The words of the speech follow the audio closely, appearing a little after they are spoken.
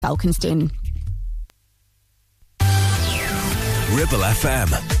Falconston. Ribble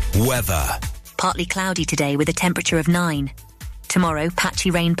FM. Weather. Partly cloudy today with a temperature of 9. Tomorrow, patchy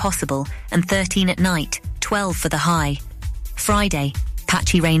rain possible and 13 at night, 12 for the high. Friday,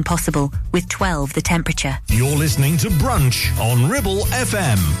 patchy rain possible with 12 the temperature. You're listening to Brunch on Ribble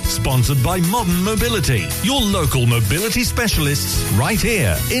FM, sponsored by Modern Mobility, your local mobility specialists right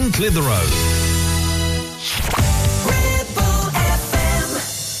here in Clitheroe.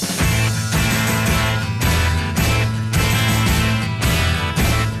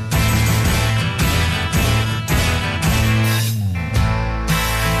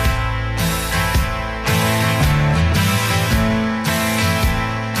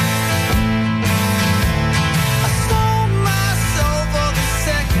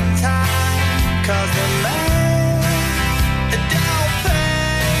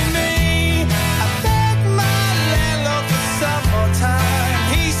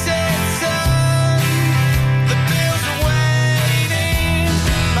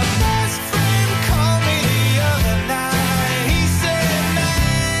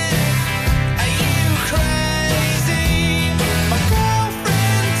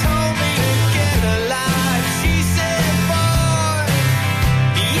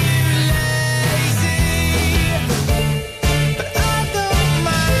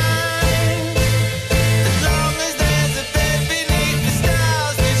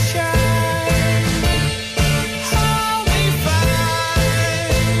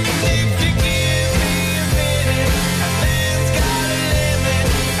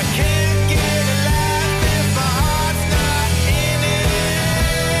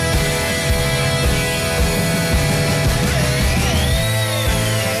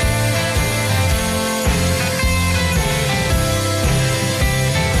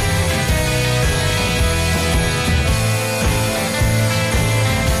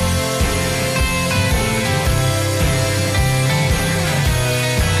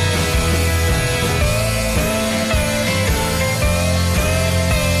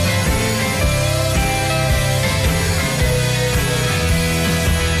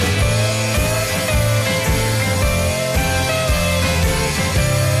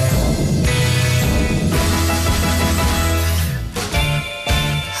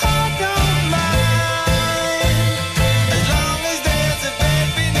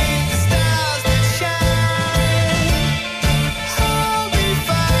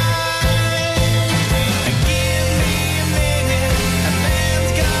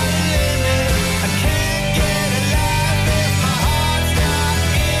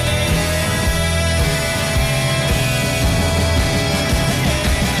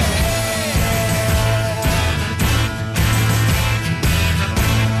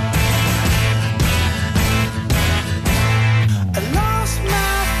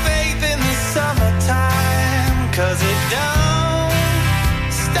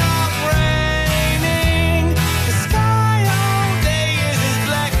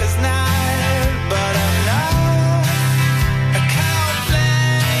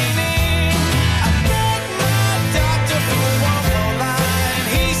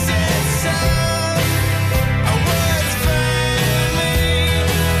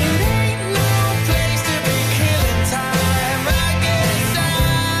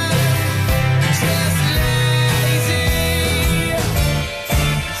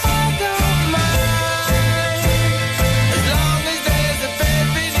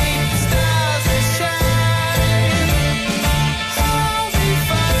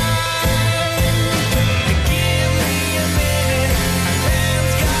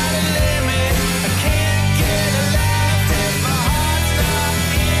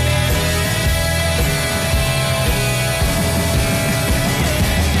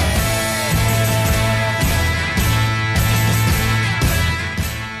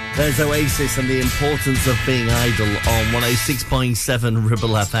 There's Oasis and the importance of being idle on 106.7 Ribble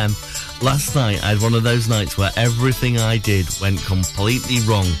FM. Last night, I had one of those nights where everything I did went completely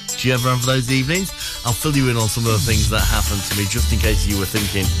wrong. Do you ever have those evenings? I'll fill you in on some of the things that happened to me, just in case you were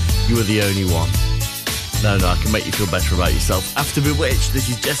thinking you were the only one. No, I can make you feel better about yourself. After Bewitched, this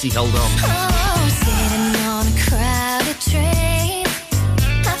is Jessie, Hold On. Oh, sitting on a crowded train.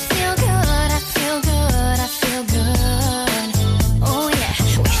 I feel good, I feel good, I feel good. Oh yeah,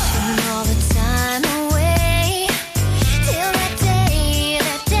 wishing all the time away till that day,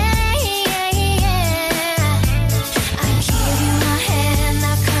 yeah. I give you my hand,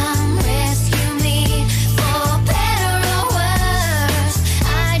 now come rescue me. For better or worse,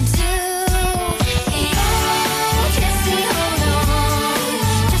 I do. Oh, Jessie, hold on,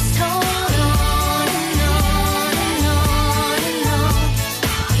 just hold on.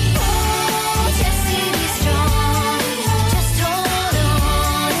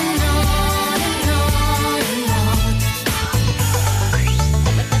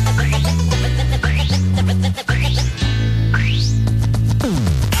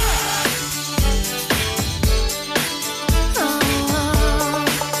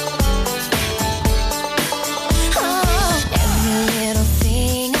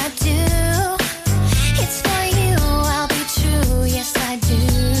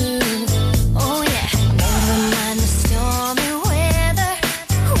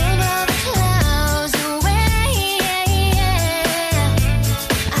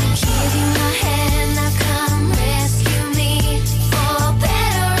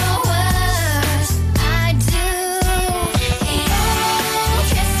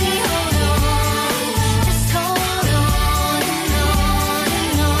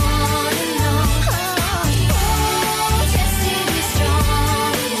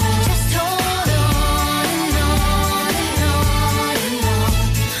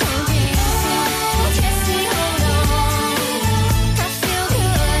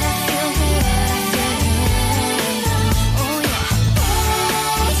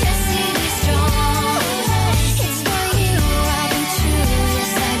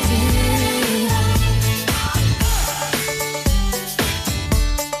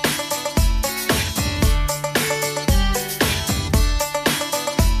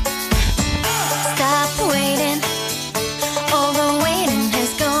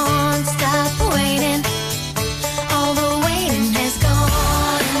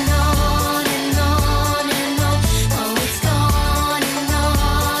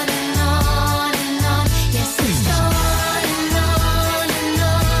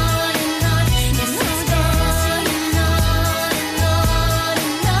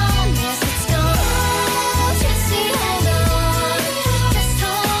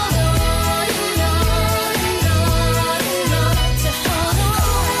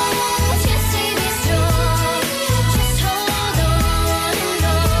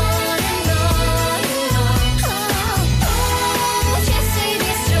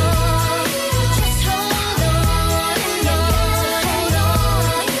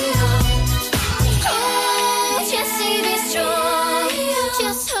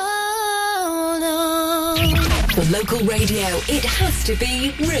 For local radio, it has to be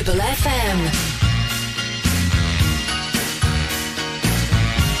Ribble FM.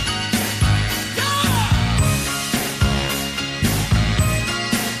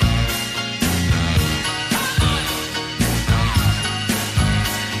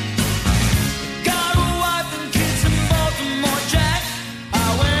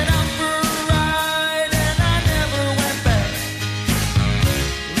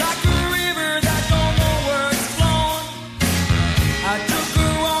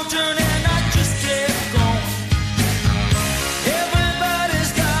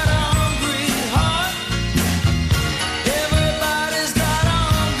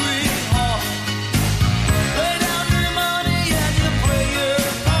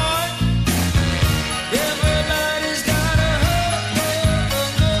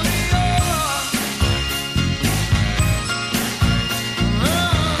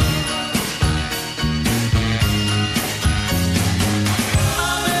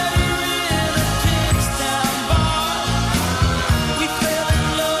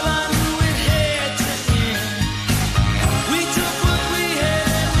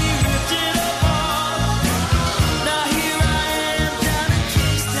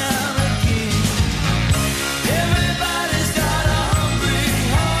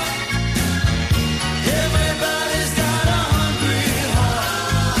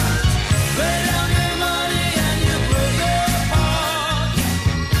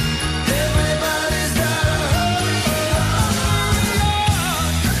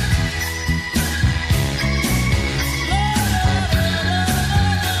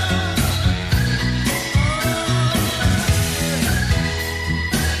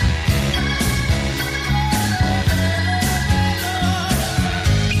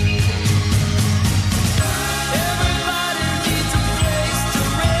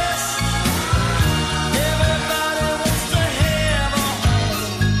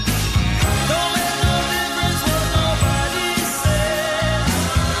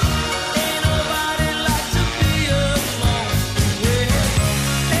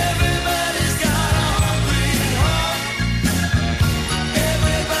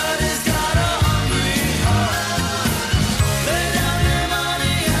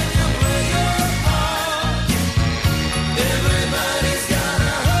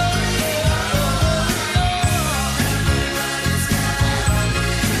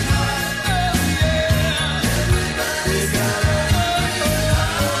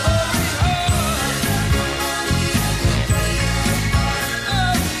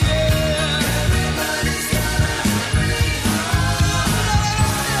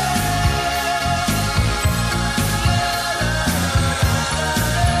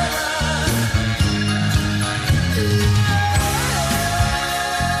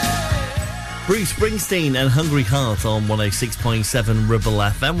 Bruce Springsteen and Hungry Heart on 106.7 Ribble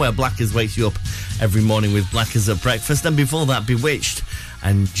FM, where Blackers wakes you up every morning with Blackers at breakfast. And before that, Bewitched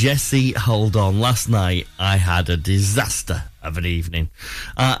and Jesse Hold On. Last night, I had a disaster of an evening.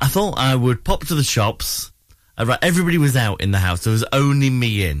 I thought I would pop to the shops. Right, everybody was out in the house. There was only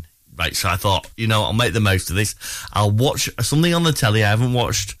me in. Right, so I thought, you know, I'll make the most of this. I'll watch something on the telly I haven't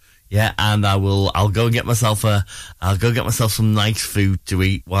watched. Yeah, and I'll go get myself some nice food to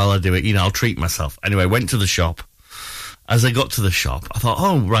eat while I do it. You know, I'll treat myself. Anyway, went to the shop. As I got to the shop, I thought,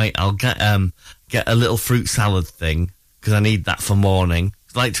 oh, right, I'll get a little fruit salad thing, because I need that for morning.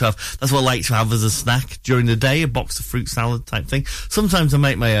 That's what I like to have as a snack during the day, a box of fruit salad type thing. Sometimes I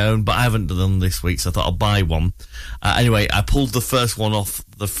make my own, but I haven't done them this week, so I thought I'll buy one. Anyway, I pulled the first one off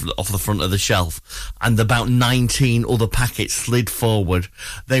the front of the shelf, and about 19 other packets slid forward.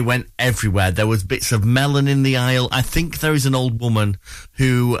 They went everywhere. There was bits of melon in the aisle. I think there is an old woman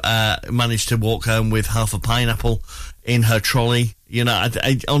who managed to walk home with half a pineapple in her trolley. You know,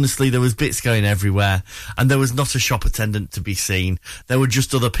 I honestly, there was bits going everywhere, and there was not a shop attendant to be seen. There were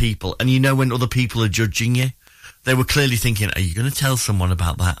just other people, and you know when other people are judging you, they were clearly thinking, are you going to tell someone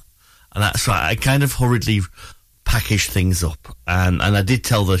about that? And that's right, I kind of hurriedly packaged things up, and I did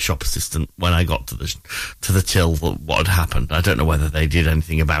tell the shop assistant when I got to the till what had happened. I don't know whether they did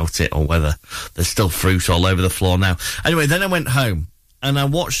anything about it, or whether there's still fruit all over the floor now. Anyway, then I went home, and I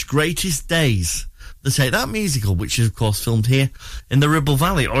watched Greatest Days, the Take That musical, which is, of course, filmed here in the Ribble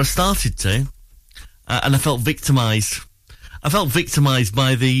Valley, or I started to, and I felt victimised. I felt victimised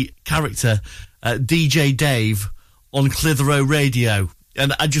by the character DJ Dave on Clitheroe Radio,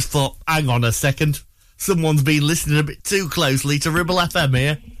 and I just thought, hang on a second, someone's been listening a bit too closely to Ribble FM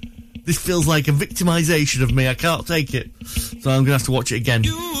here. This feels like a victimisation of me. I can't take it, so I'm going to have to watch it again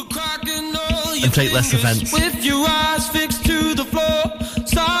and take less offence. With your eyes fixed to the floor,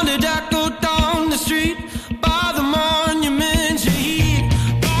 sounded echo down the street by the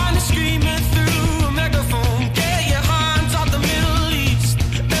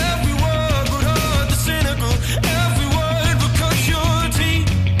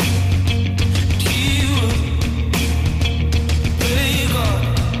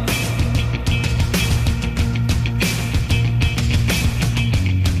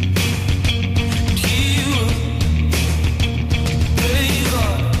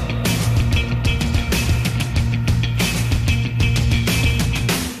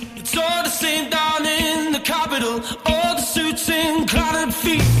idol. All the suits and clouded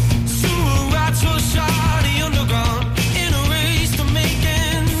feet. Sewer rats will shot the underground in a race to make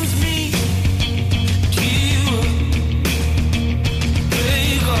ends meet. You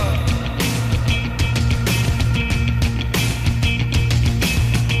pray God.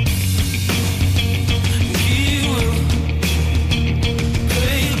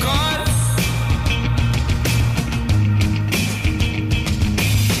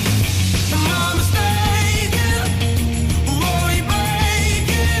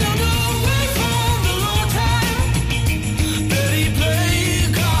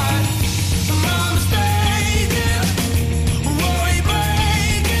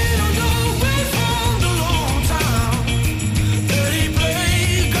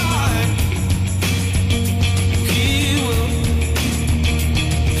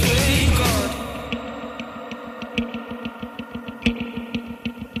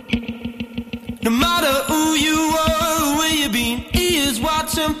 No matter who you are or where you've been, he is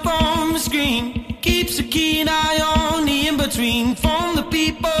watching from the screen. Keeps a keen eye on the in-between, from the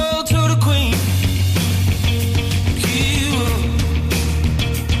people to the queen. He will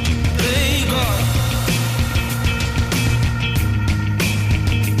play God.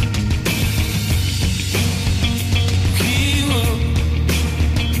 He will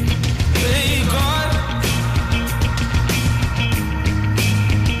play God.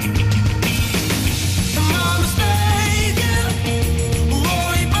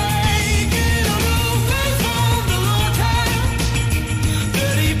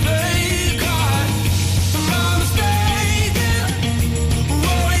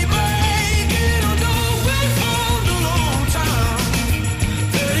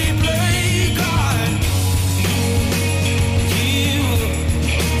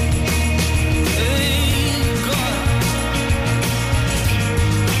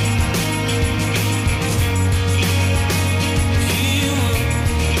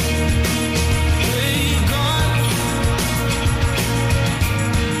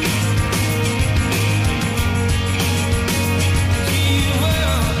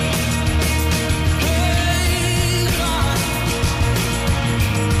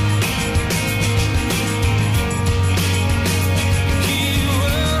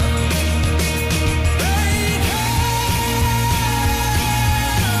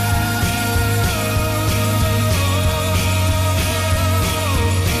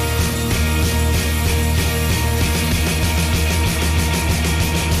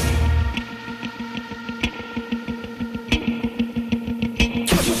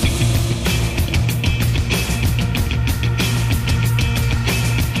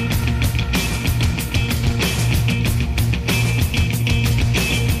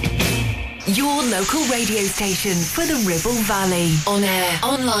 Local radio station for the Ribble Valley. On air,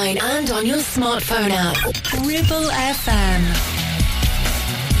 online and on your smartphone app. Ribble FM.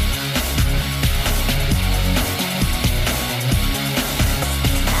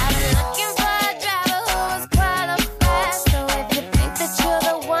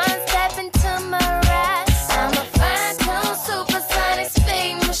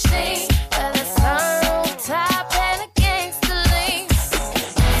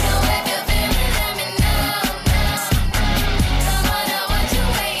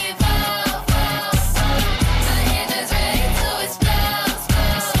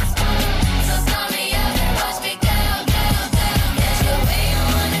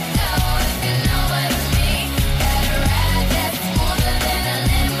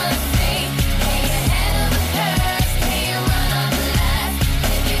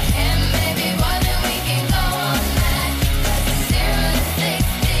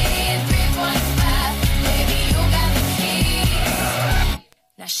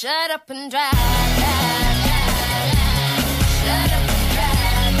 Shut up and drive, drive, drive. Shut up and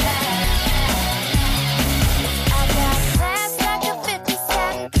drive, drive. I got class like a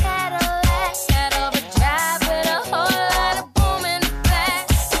 57 Cadillac. Head overdrive with a whole lot of boom in the back.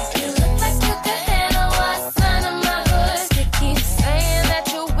 You look like you could handle what's under my hood. You keep saying that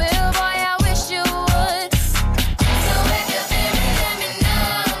you will, boy, I wish you would. So if you feel me, let me know,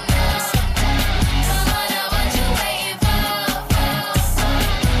 Come on, I want you waiting for.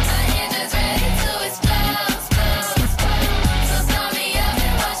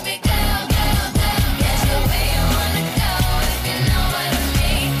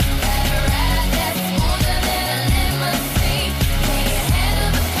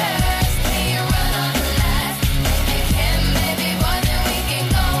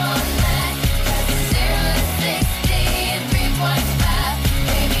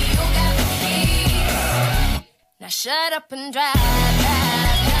 Shut up and drive,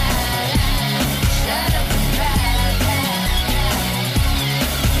 drive, drive. Shut up and drive.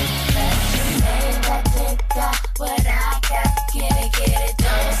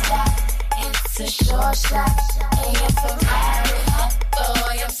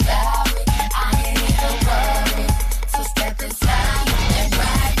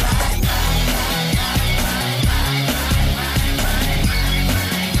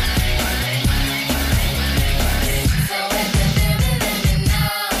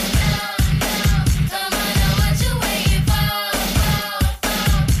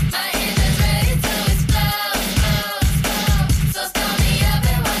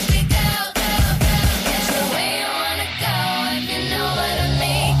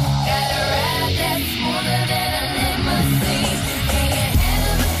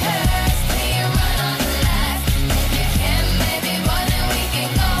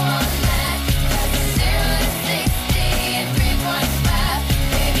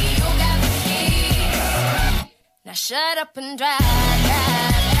 Now shut up and drive, drive, drive.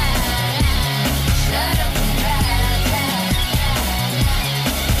 Shut up and drive, drive, drive.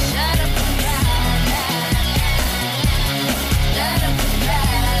 Shut up and drive, drive, drive. Shut up and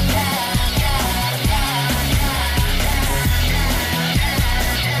drive, drive, drive, drive.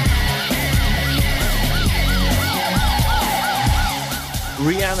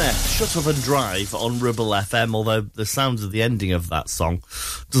 Rihanna, Shut Up and Drive on Ribble FM, although the sounds of the ending of that song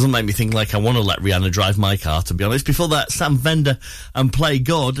doesn't make me think like I want to let Rihanna drive my car, to be honest. Before that, Sam Fender and Play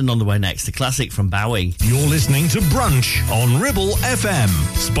God, and on the way next, a classic from Bowie. You're listening to Brunch on Ribble FM,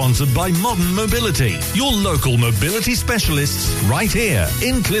 sponsored by Modern Mobility, your local mobility specialists right here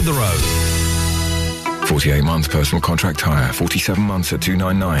in Clitheroe. 48 months personal contract hire, 47 months at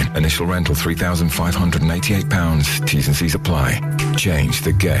 $299. Initial rental £3,588. T's and C's apply. Change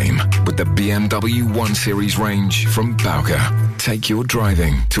the game with the BMW 1 Series range from Bowker. Take your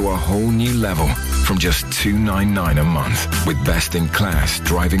driving to a whole new level from just $299 a month with best-in-class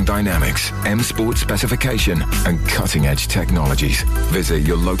driving dynamics, M Sport specification and cutting-edge technologies. Visit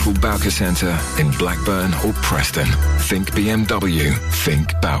your local Bowker centre in Blackburn or Preston. Think BMW.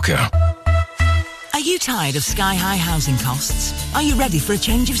 Think Bowker. Are you tired of sky-high housing costs? Are you ready for a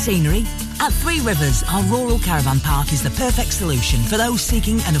change of scenery? At Three Rivers, our rural caravan park is the perfect solution for those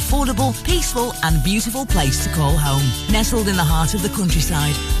seeking an affordable, peaceful and beautiful place to call home. Nestled in the heart of the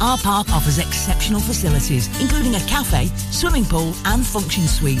countryside, our park offers exceptional facilities, including a cafe, swimming pool and function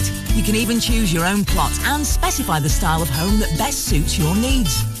suite. You can even choose your own plot and specify the style of home that best suits your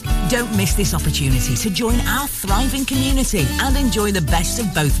needs. Don't miss this opportunity to join our thriving community and enjoy the best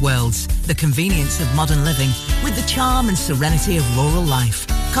of both worlds, the convenience of modern living with the charm and serenity of rural life.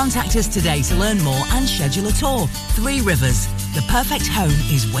 Contact us today to learn more and schedule a tour. Three Rivers, the perfect home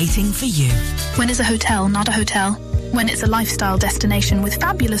is waiting for you. When is a hotel not a hotel? When it's a lifestyle destination with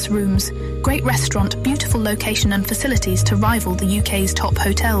fabulous rooms, great restaurant, beautiful location and facilities to rival the UK's top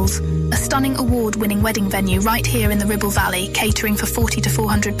hotels. A stunning award-winning wedding venue right here in the Ribble Valley, catering for 40 to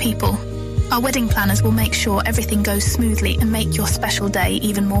 400 people. Our wedding planners will make sure everything goes smoothly and make your special day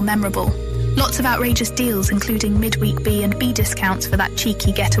even more memorable. Lots of outrageous deals, including midweek B&B discounts for that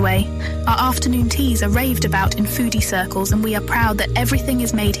cheeky getaway. Our afternoon teas are raved about in foodie circles, and we are proud that everything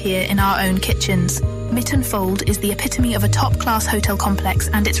is made here in our own kitchens. Mytton Fold is the epitome of a top-class hotel complex,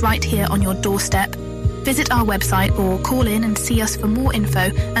 and it's right here on your doorstep. Visit our website or call in and see us for more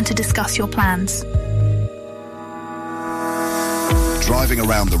info and to discuss your plans. Driving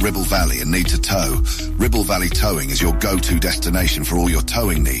around the Ribble Valley and need to tow? Ribble Valley Towing is your go-to destination for all your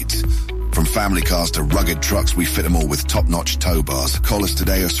towing needs. From family cars to rugged trucks, we fit them all with top-notch tow bars. Call us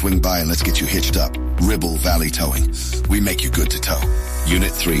today or swing by and let's get you hitched up. Ribble Valley Towing. We make you good to tow.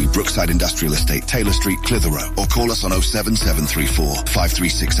 Unit 3, Brookside Industrial Estate, Taylor Street, Clitheroe. Or call us on 07734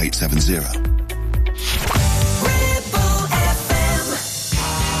 536870.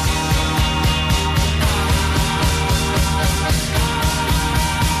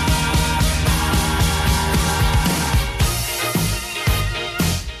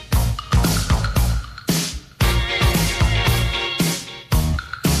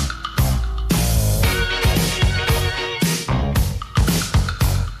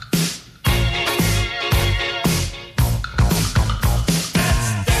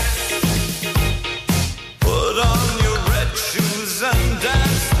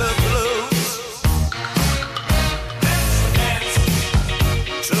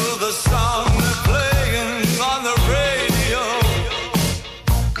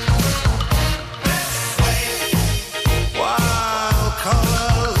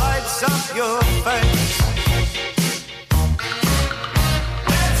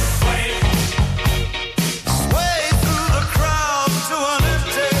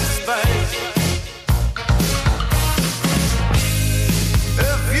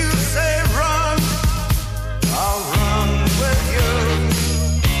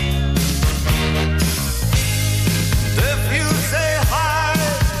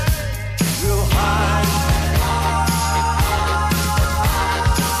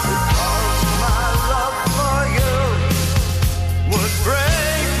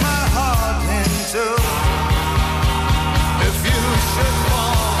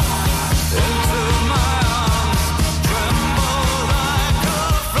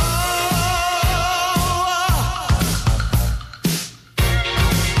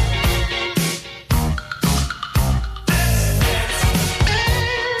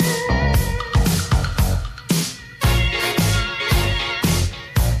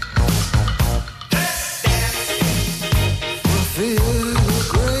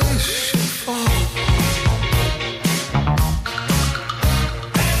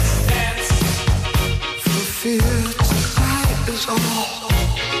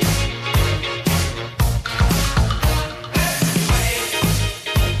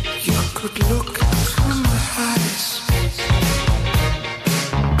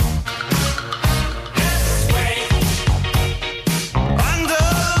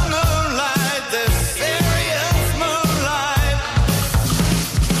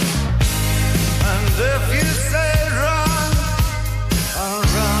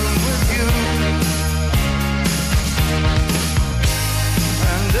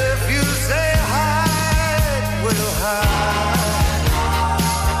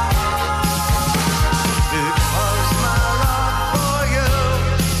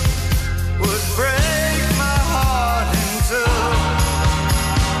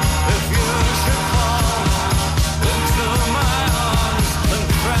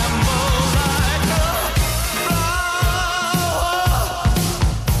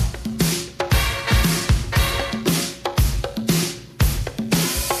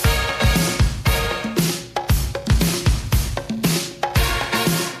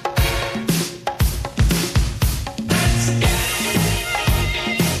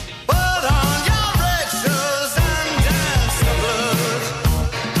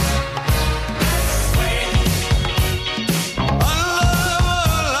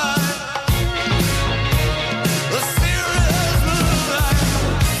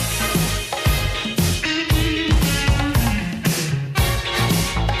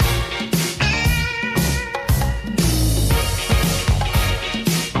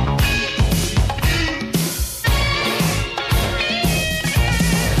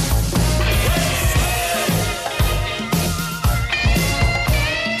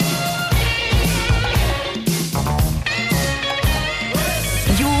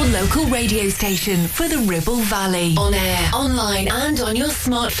 Radio station for the Ribble Valley. On air, online and on your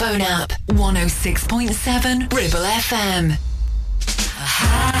smartphone app. 106.7 Ribble FM.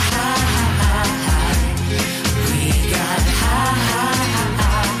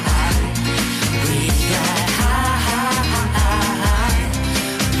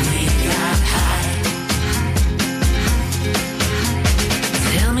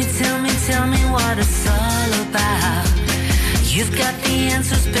 Tell me what it's all about. You've got the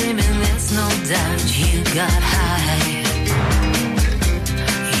answers, baby, there's no doubt. You got high,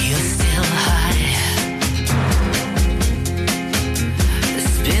 you're still high,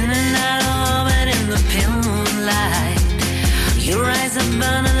 spinning out of orbit in the pale moonlight. Your eyes are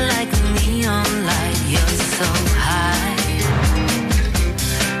burning like a neon light. You're so high,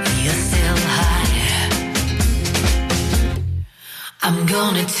 you're still high. I'm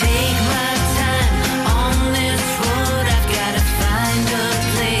gonna take my time on this road. I've gotta find a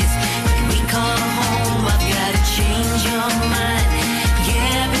place that we call home. I've gotta change your mind,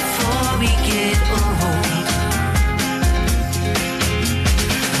 yeah, before we get old.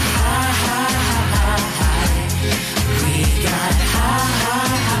 High, high, high, high. We got high,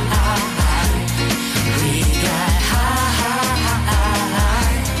 high, high, high. We got high, high, high,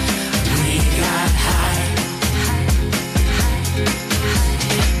 high. We got high.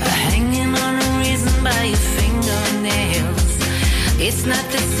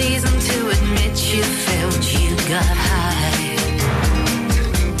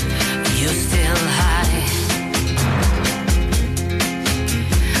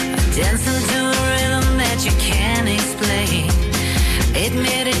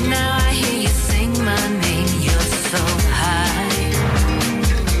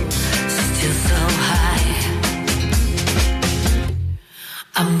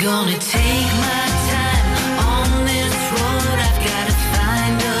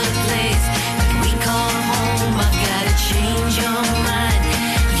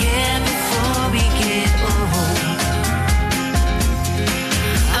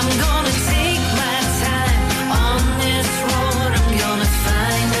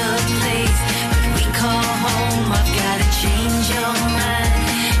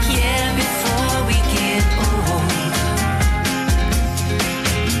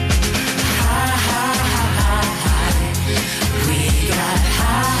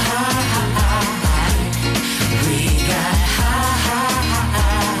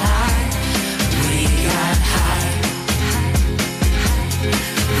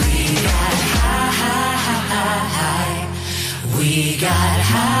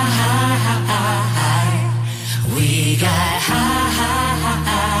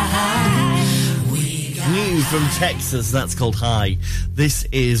 from Texas. That's called High. This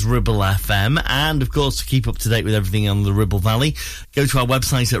is Ribble FM. And, of course, to keep up to date with everything on the Ribble Valley, go to our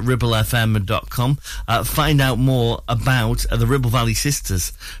website at ribblefm.com. Find out more about the Ribble Valley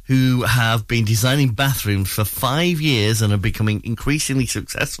Sisters, who have been designing bathrooms for 5 years and are becoming increasingly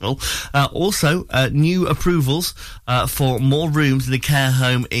successful. Also, new approvals for more rooms in a care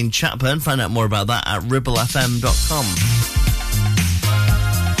home in Chatburn. Find out more about that at ribblefm.com.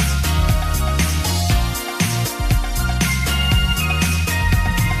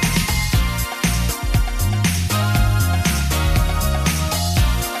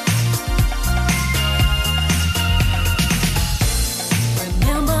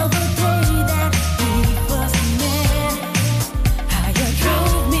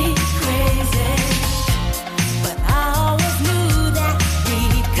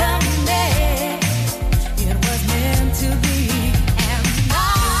 To be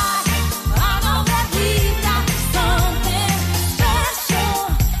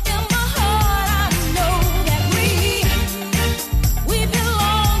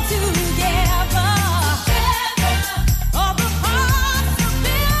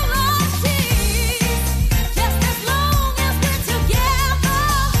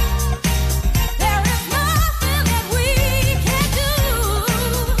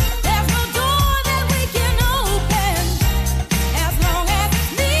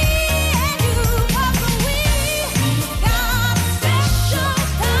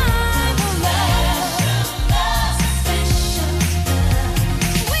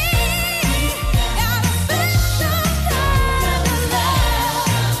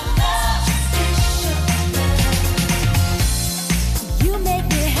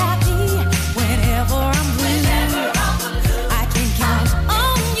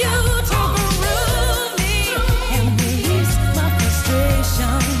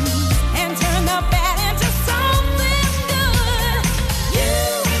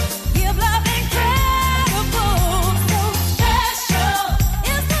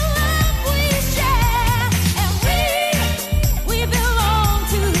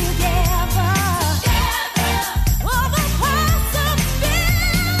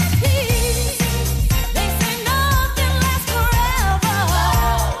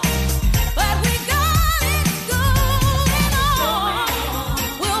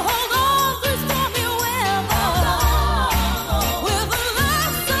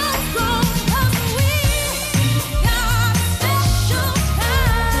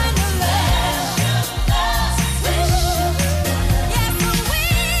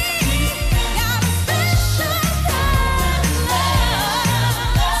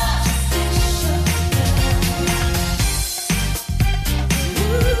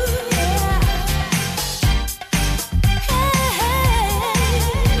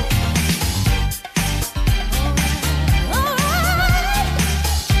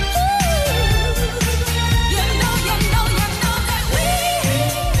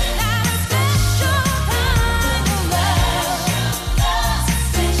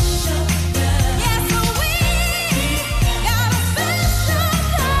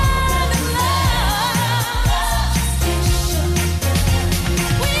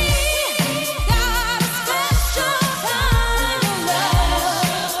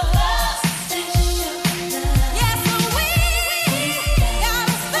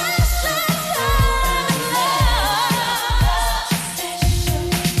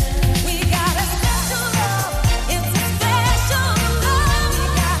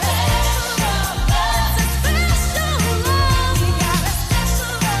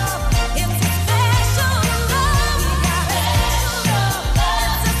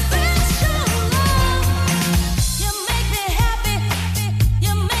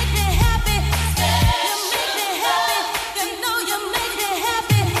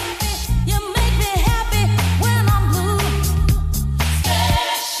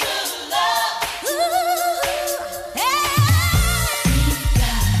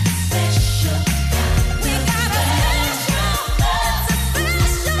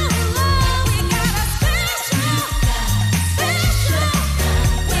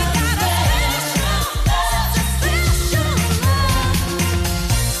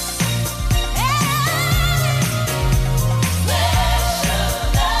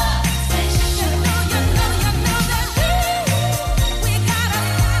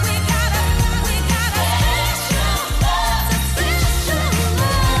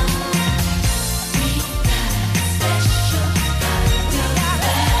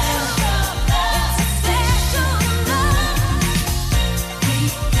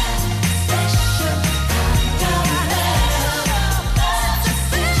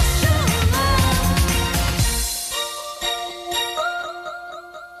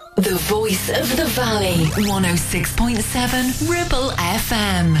The voice of the valley. 106.7 Ribble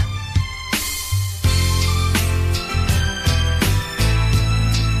FM.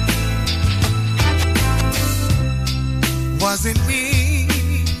 Was it me?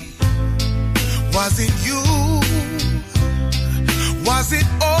 Was it you? Was it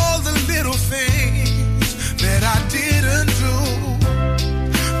all the little things that I didn't do?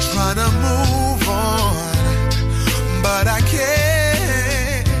 Trying to move on, but I can't.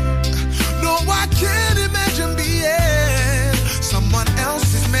 No, I can't imagine being someone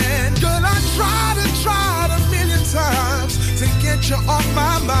else's man. Girl, I tried a million times to get you off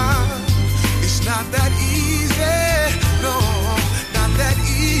my mind. It's not that easy, no, not that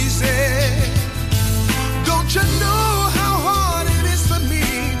easy. Don't you know how hard it is for me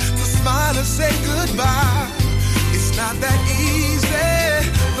to smile and say goodbye? It's not that easy,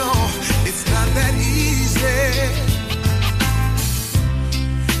 no, it's not that easy.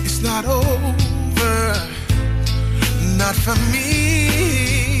 It's not over, not for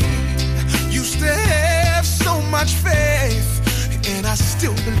me. You still have so much faith, and I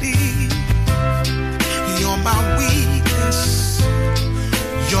still believe. You're my weakness,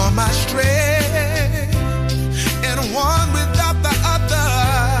 you're my strength, and one without the other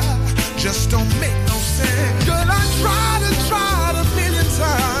just don't make no sense. Girl, I tried a million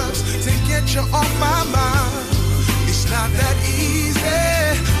times to get you off my mind. It's not that easy,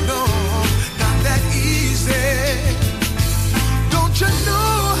 no, not that easy. Don't you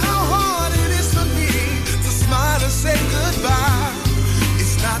know how hard it is for me to smile and say goodbye?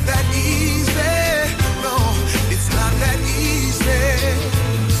 It's not that easy.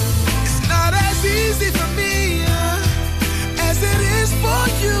 It's not as easy for me as it is for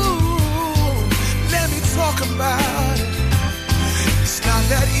you. Let me talk about it. It's not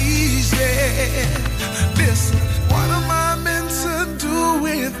that easy. Listen, what am I meant to do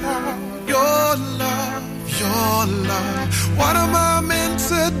without your love, your love? What am I meant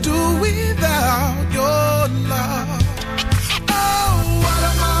to do without your love? Oh, what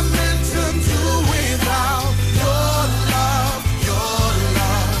am I meant to do without your love?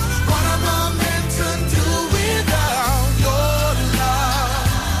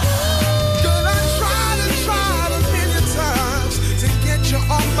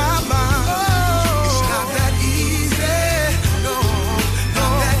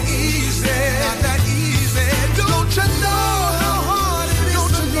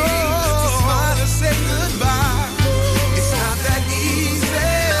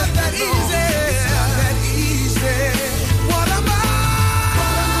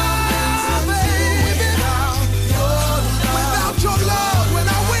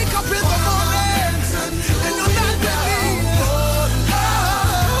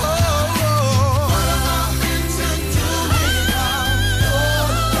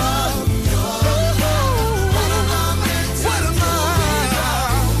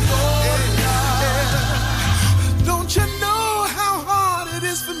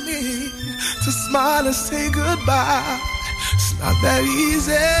 Smile and say goodbye. It's not that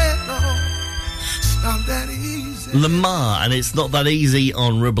easy, no. It's not that easy. Lamar, and It's Not That Easy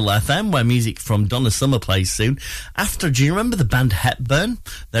on Ribble FM, where music from Donna Summer plays soon. After, do you remember the band Hepburn?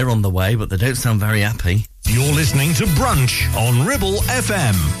 They're on the way, but they don't sound very happy. You're listening to Brunch on Ribble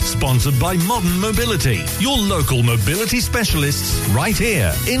FM, sponsored by Modern Mobility, your local mobility specialists right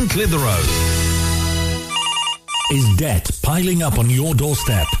here in Clitheroe. Is debt piling up on your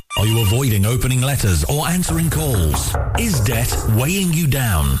doorstep? Are you avoiding opening letters or answering calls? Is debt weighing you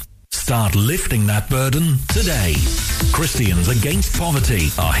down? Start lifting that burden today. Christians Against Poverty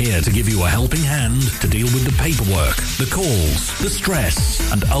are here to give you a helping hand to deal with the paperwork, the calls, the stress,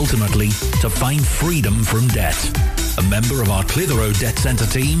 and ultimately to find freedom from debt. A member of our Clitheroe Debt Centre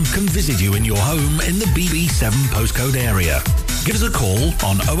team can visit you in your home in the BB7 postcode area. Give us a call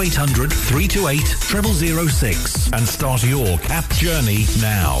on 0800 328 0006 and start your CAP journey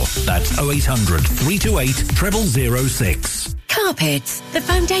now. That's 0800 328 0006. Carpets, the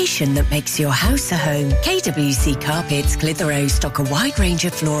foundation that makes your house a home. KWC Carpets Clitheroe stock a wide range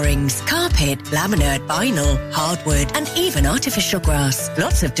of floorings, carpet, laminate, vinyl, hardwood, and even artificial grass.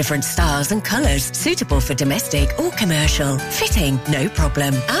 Lots of different styles and colours, suitable for domestic or commercial. Fitting, no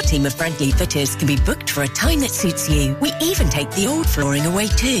problem. Our team of friendly fitters can be booked for a time that suits you. We even take the old flooring away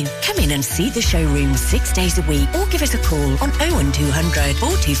too. Come in and see the showroom 6 days a week or give us a call on 01200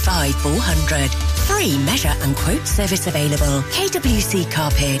 425 400. Free measure and quote service available. KWC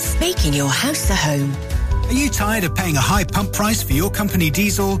Carpets, making your house a home. Are you tired of paying a high pump price for your company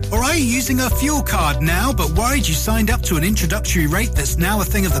diesel? Or are you using a fuel card now but worried you signed up to an introductory rate that's now a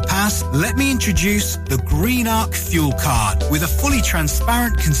thing of the past? Let me introduce the Green Arc Fuel Card. With a fully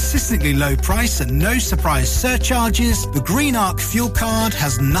transparent, consistently low price and no surprise surcharges, the Green Arc Fuel Card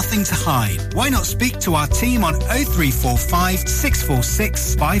has nothing to hide. Why not speak to our team on 0345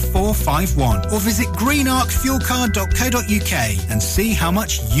 646 5451 or visit greenarcfuelcard.co.uk and see how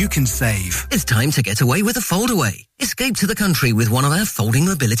much you can save. It's time to get away with a foldaway. Escape to the country with one of our folding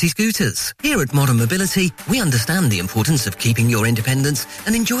mobility scooters. Here at Modern Mobility, we understand the importance of keeping your independence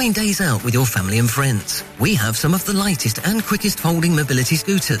and enjoying days out with your family and friends. We have some of the lightest and quickest folding mobility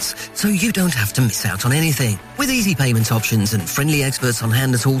scooters, so you don't have to miss out on anything. With easy payment options and friendly experts on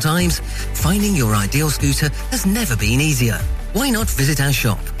hand at all times, finding your ideal scooter has never been easier. Why not visit our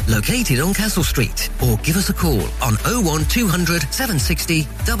shop, located on Castle Street, or give us a call on 01200 760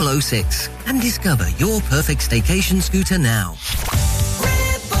 006 and discover your perfect staycation scooter now.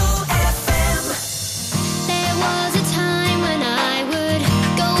 There was a time when I would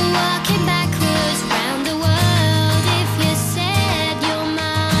go walking backwards round the world if you said you're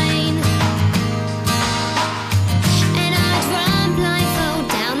mine. And I'd run blindfold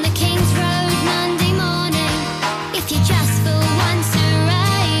down the King's Road Monday morning if you just for once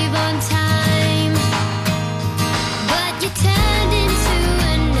arrive on time. But you turned into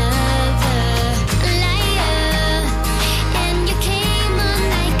another layer, and you came on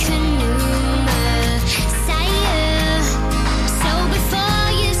like a new messiah. So before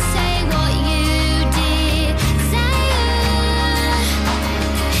you say what you desire,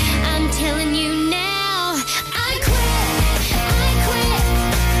 I'm telling you now, I quit,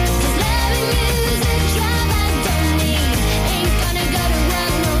 'cause loving you's a job I don't need. Ain't gonna go to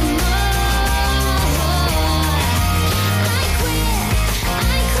work no more. I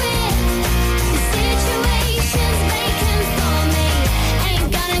quit, the situation's vacant for me. Ain't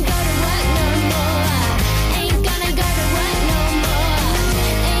gonna go to work no more. Ain't gonna go to work no more.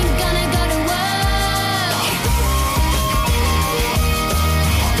 Ain't gonna go to work.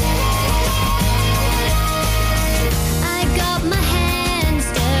 I got my hands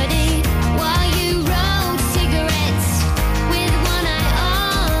dirty while you rolled cigarettes with one eye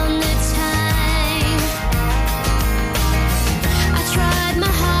on the time. I tried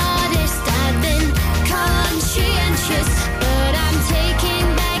my hardest, I've been conscientious, but I'm taking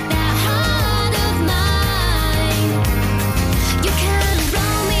back that heart of mine. You can't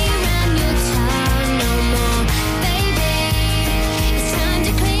roll me around your town no more, baby. It's time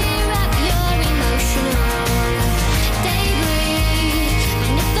to clear up your emotional debris.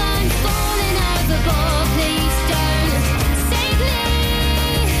 And if I'm falling overboard, please don't save me.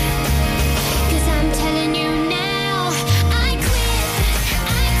 'Cause I'm telling you now, I quit,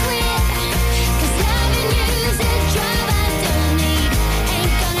 'cause loving you's a job I don't need.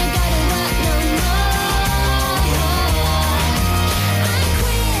 Ain't gonna go to work no more. I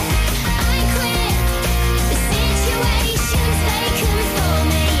quit, the situation's vacant for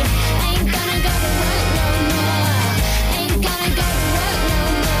me. Ain't gonna go to work no more. Ain't gonna go to work no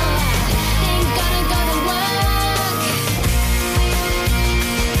more. Ain't gonna go to work.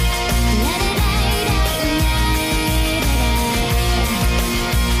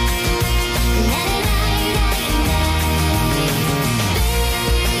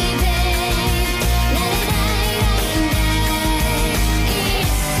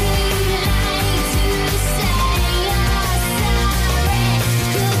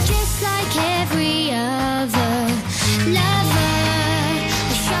 Just like every other lover,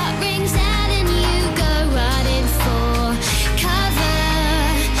 the shot rings out and you go running for cover.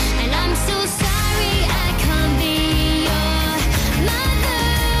 And I'm so sorry I can't be your mother.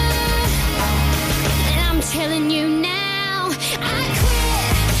 And I'm telling you now, I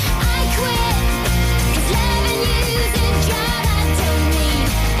quit, 'cause loving you's a job I don't need.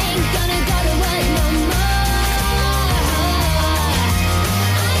 Ain't gonna go to work no more.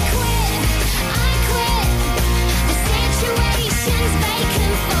 I quit, the situation's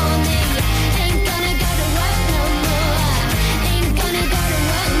vacant for me. Ain't gonna go to work no more. Ain't gonna go to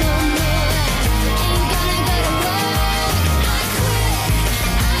work no more. Ain't gonna go to work.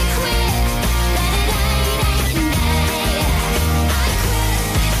 I quit,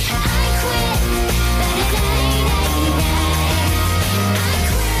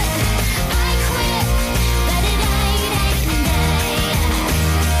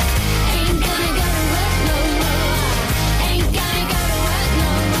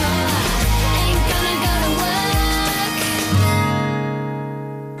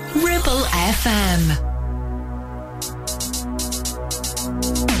 Ribble FM.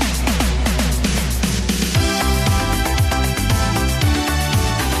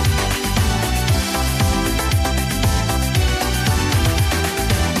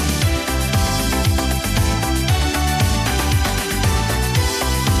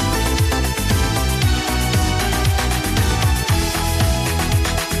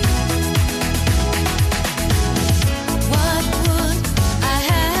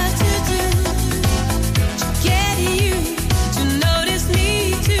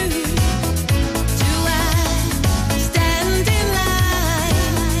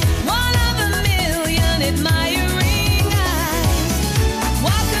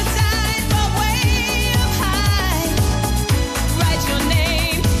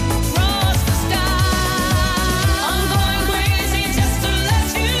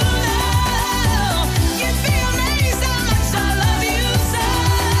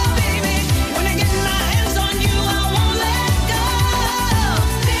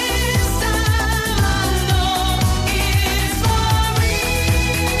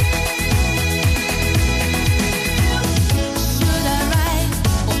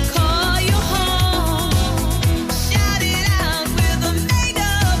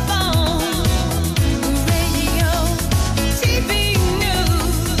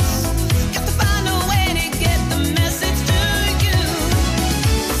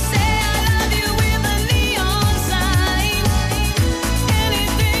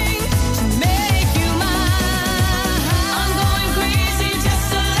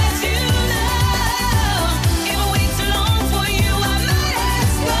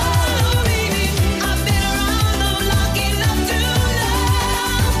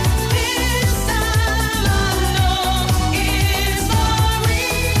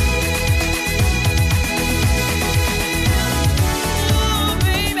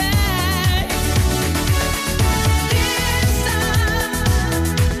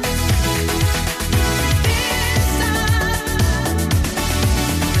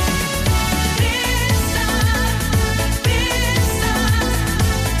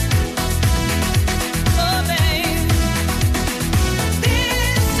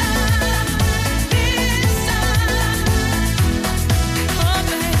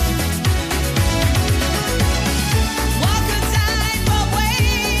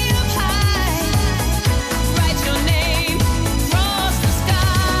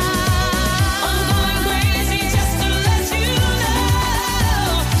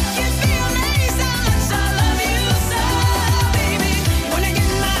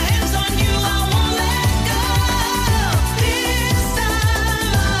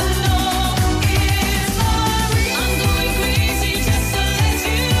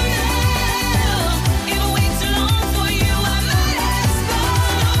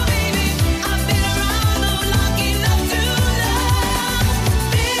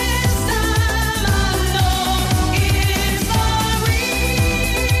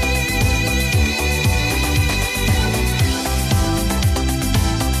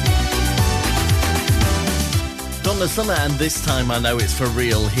 Summer, Summer, and This Time I Know It's For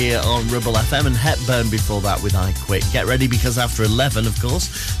Real here on Ribble FM, and Hepburn before that with I Quit. Get ready, because after 11, of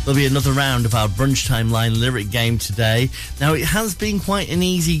course, there'll be another round of our Brunch Timeline lyric game today. Now, it has been quite an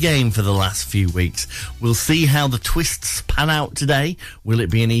easy game for the last few weeks. We'll see how the twists pan out today. Will it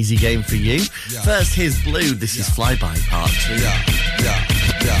be an easy game for you? Yeah. First, here's Blue. This is Flyby Part 2.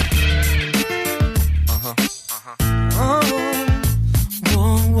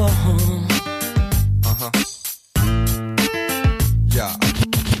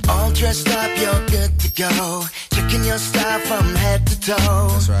 All dressed up, you're good to go. Checking your style from head to toe.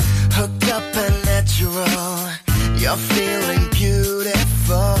 That's right. Hooked up and natural. You're feeling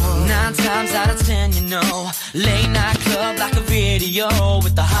beautiful. 9 times out of 10, you know. Late night club like a video.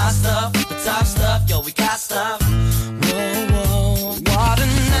 With the hot stuff, with the top stuff. Yo, we got stuff. Whoa, whoa. What a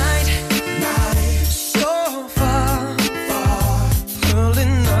night. So far.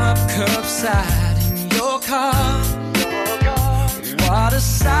 Pulling up curbside in your car. What a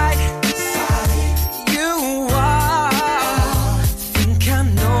sight you are. Think I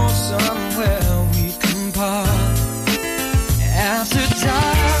know somewhere we can park. After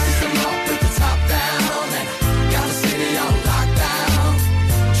dark, system up with the top down, and got the city on lockdown.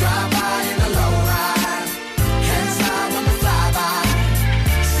 Drive by in the low ride, hands high when we fly by.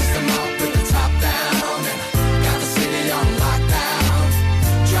 System up with the top down, and got the city on lockdown.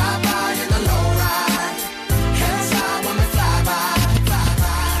 Drive by in the low ride, hands high when we fly by.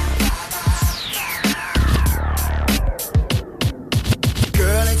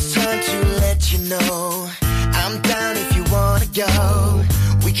 Girl, it's time to let you know I'm down if you wanna go.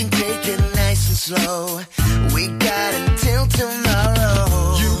 We can take it nice and slow. We got until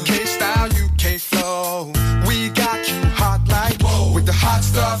tomorrow. UK style, UK flow. We got you hot like whoa. With the hot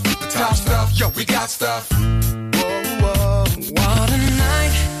stuff, the top stuff. Yo, we got stuff. Whoa, whoa. What a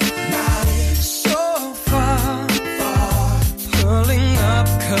night, so far. Pulling up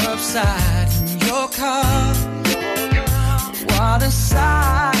curbside in your car. What a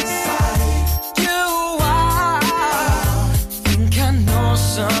sight you are. Think I know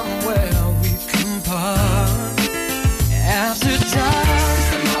somewhere we can park. After dark,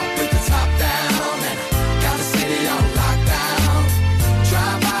 system up with the top down, and got the city on lockdown.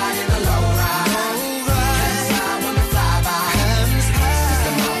 Drive by in the low ride, hands high when we fly by.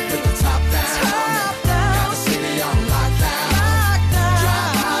 System up with the top down, and got the city on lockdown.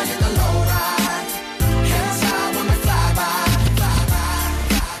 Drive by in the low ride, hands high when we fly by.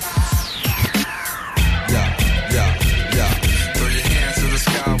 Throw your hands to the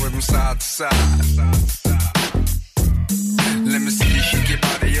sky with them side to side. Let me see you shake your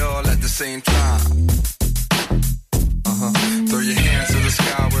body all at the same time. Throw your hands to the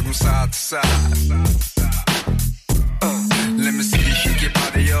sky with them side to side. Let me see you shake your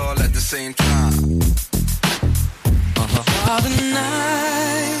body all at the same time. What a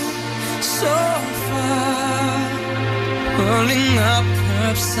night, so far. Pulling up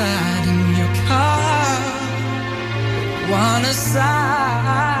curbside in your car. What a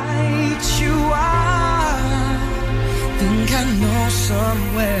sight you are. Think I know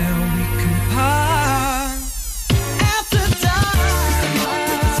somewhere we can park. After dark, system up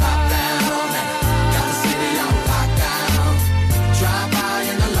with the top down, and got the city on lockdown. Drive by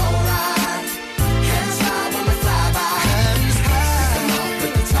in the low ride, hands high when we fly by. System up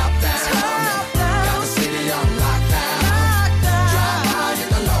with the top down, and got the city on lockdown. Drive by in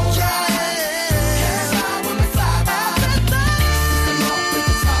the low ride, hands high when we fly by. System up with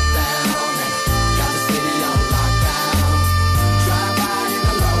the top down, and got the city on lockdown. Drive by in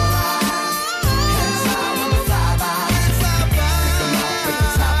the low ride, hands high when we fly by. System up with the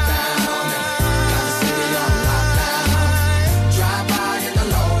top down, and got the city on lockdown. Drive by in the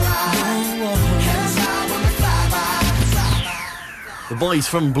low ride, hands high when we fly by. The boys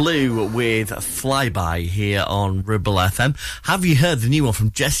from Blue with Flyby here on Ribble FM. Have you heard the new one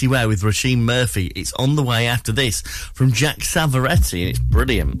from Jessie Ware with Rasheem Murphy? It's on the way after this from Jack Savaretti, and it's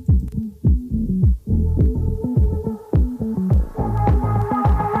brilliant.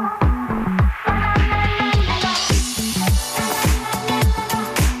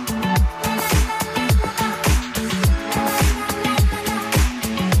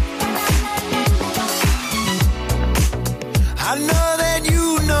 I know that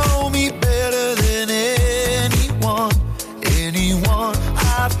you know me better than anyone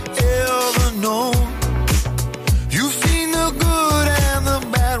I've ever known. You've seen the good and the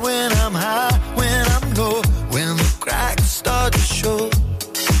bad when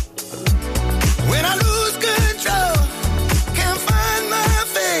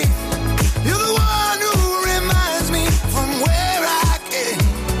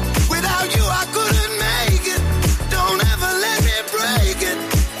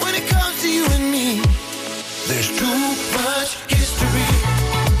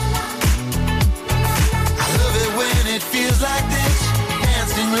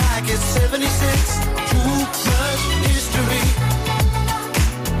like it's 76. Too much history.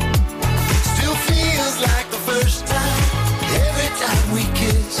 Still feels like the first time. Every time we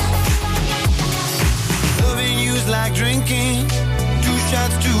kiss. Loving you's like drinking. 2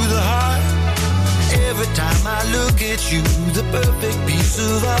 shots to the heart. Every time I look at you, the perfect piece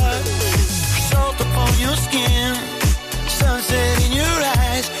of art. Salt upon your skin, sunset in your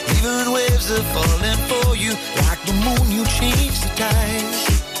eyes. Even waves are falling for you. Like the moon, you change the tide.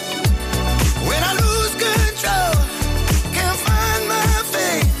 When I lose control, can't find my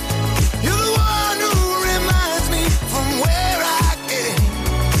faith. You're the one who reminds me from where I came.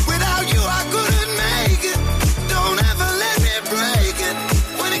 Without you, I couldn't make it. Don't ever let me break it.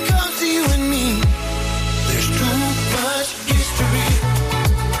 When it comes to you and me, there's too much history.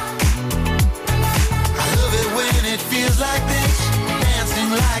 I love it when it feels like this.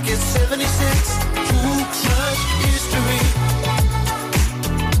 Dancing like it's 76. Too much history.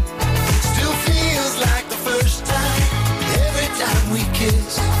 Still feels like the first time. Every time we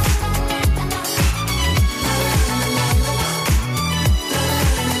kiss.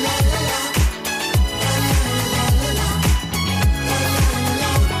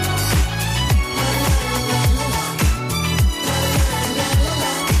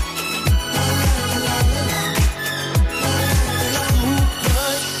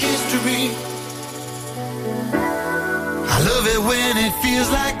 When it feels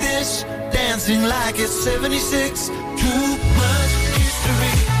like this, dancing like it's 76. Too much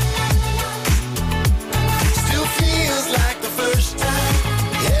history. Still feels like the first time.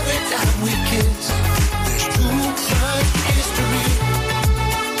 Every time we kiss, there's too much history.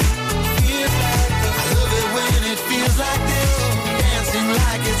 Feels like I love it when it feels like this, dancing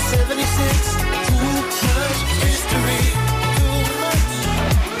like it's 76. Too much history. Too much.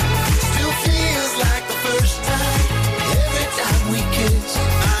 Still feels like the first time. Time we kiss.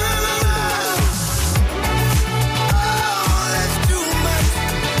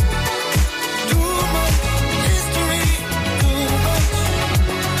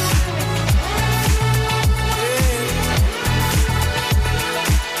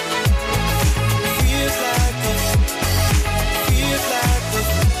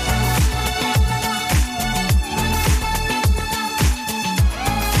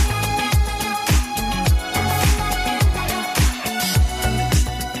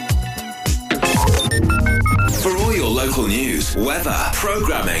 Local news, weather,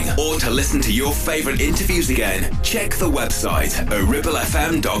 programming, or to listen to your favourite interviews again, check the website at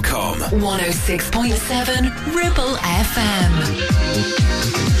ribblefm.com. 106.7 Ribble FM.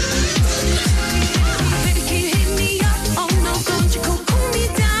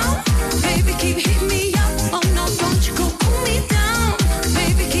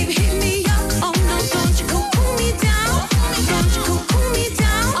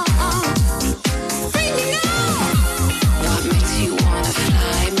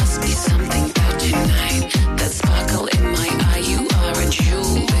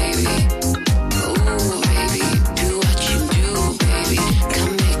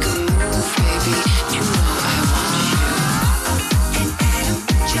 Come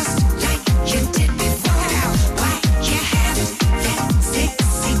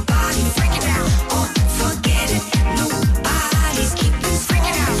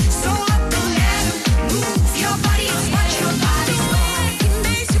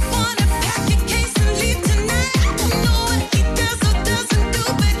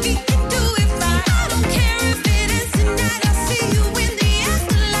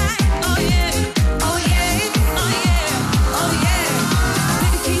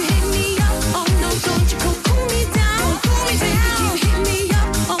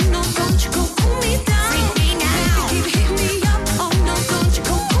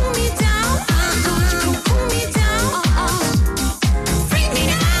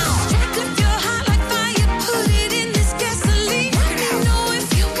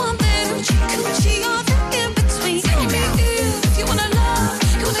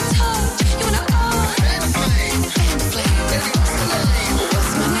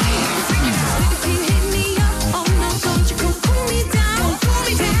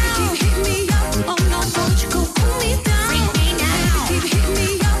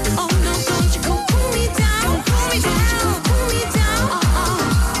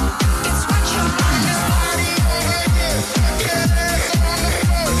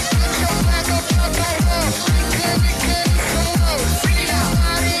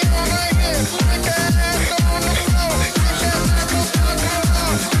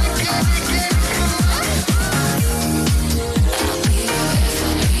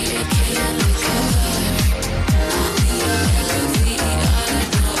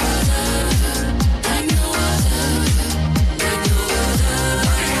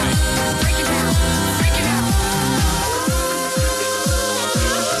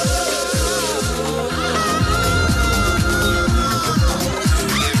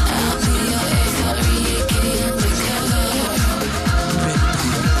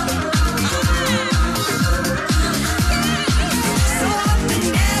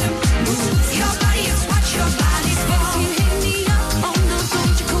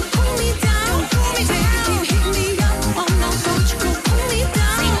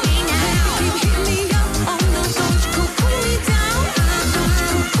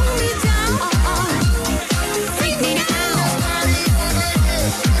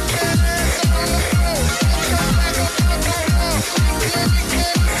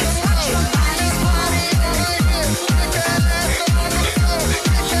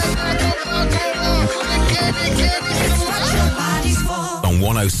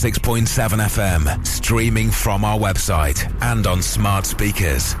 106.7 FM, streaming from our website and on smart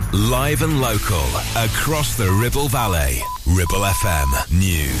speakers. Live and local, across the Ribble Valley. Ribble FM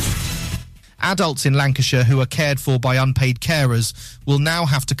News. Adults in Lancashire who are cared for by unpaid carers will now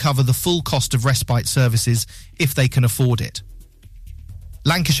have to cover the full cost of respite services if they can afford it.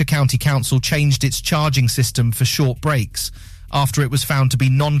 Lancashire County Council changed its charging system for short breaks after it was found to be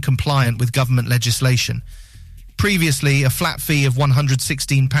non-compliant with government legislation. Previously, a flat fee of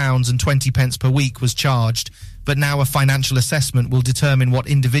 £116.20 per week was charged, but now a financial assessment will determine what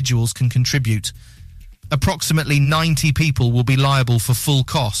individuals can contribute. Approximately 90 people will be liable for full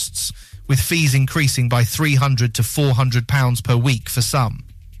costs, with fees increasing by £300 to £400 per week for some.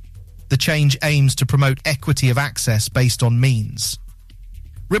 The change aims to promote equity of access based on means.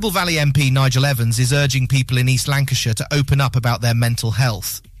 Ribble Valley MP Nigel Evans is urging people in East Lancashire to open up about their mental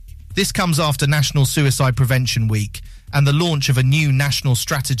health. This comes after National Suicide Prevention Week and the launch of a new national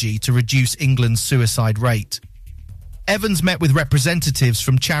strategy to reduce England's suicide rate. Evans met with representatives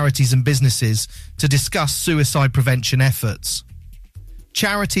from charities and businesses to discuss suicide prevention efforts.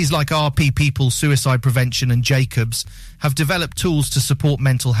 Charities like RP People Suicide Prevention and Jacobs have developed tools to support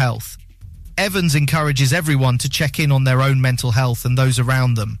mental health. Evans encourages everyone to check in on their own mental health and those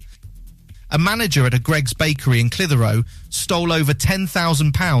around them. A manager at a Greg's Bakery in Clitheroe stole over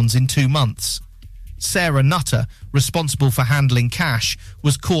 £10,000 in 2 months. Sarah Nutter, responsible for handling cash,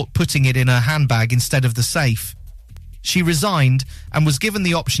 was caught putting it in her handbag instead of the safe. She resigned and was given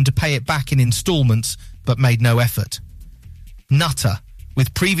the option to pay it back in instalments, but made no effort. Nutter,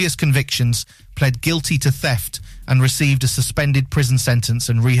 with previous convictions, pled guilty to theft and received a suspended prison sentence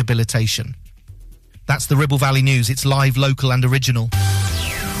and rehabilitation. That's the Ribble Valley News. It's live, local and original.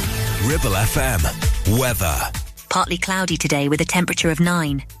 Ribble FM. Weather. Partly cloudy today with a temperature of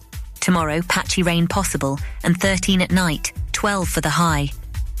 9. Tomorrow, patchy rain possible and 13 at night, 12 for the high.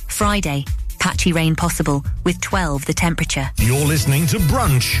 Friday, patchy rain possible with 12 the temperature. You're listening to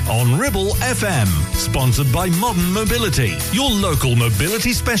Brunch on Ribble FM, sponsored by Modern Mobility, your local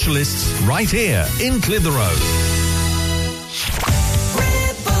mobility specialists right here in Clitheroe.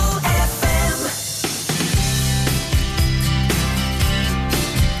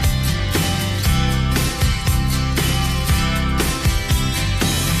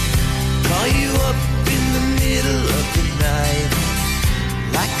 Call you up in the middle of the night,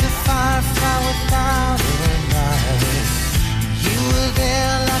 like a firefly without a light. You were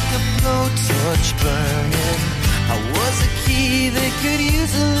there like a blowtorch burning. I was a key that could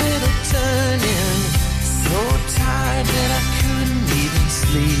use a little turning. So tired that I couldn't even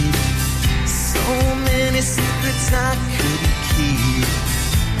sleep. So many secrets I couldn't keep.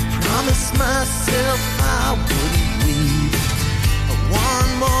 I promised myself I wouldn't weep.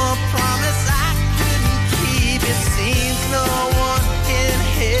 One more promise I couldn't keep. It seems no one can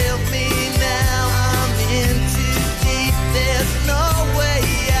help me now. I'm in too deep. There's no way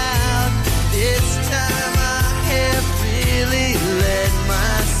out. This time I have really let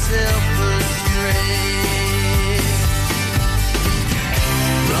myself astray.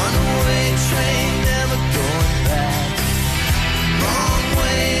 Runaway train, never going back. Wrong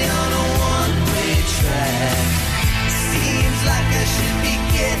way on a one-way track.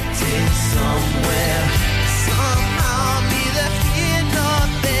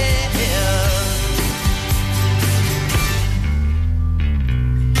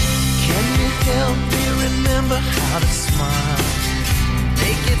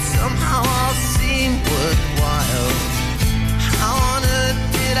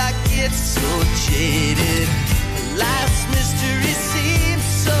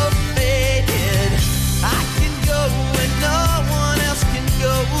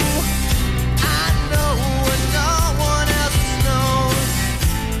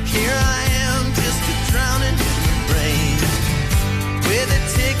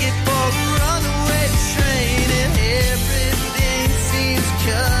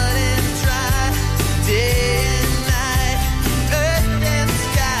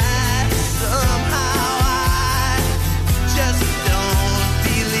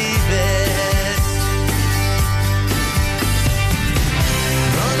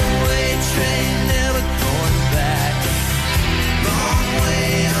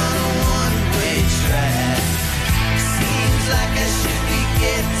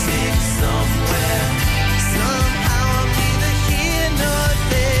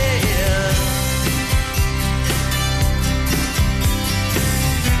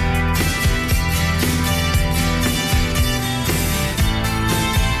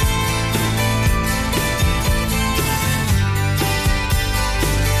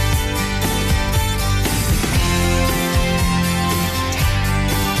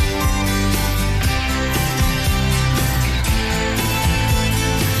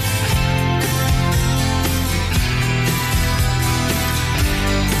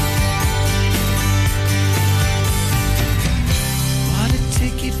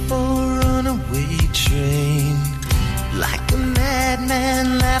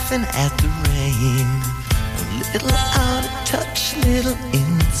 laughing at the rain. A little out of touch, little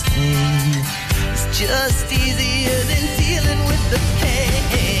insane. It's just easier than dealing with the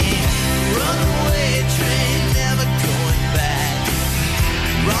pain. Runaway train, never going back.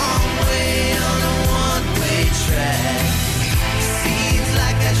 Wrong way on a one-way track. Seems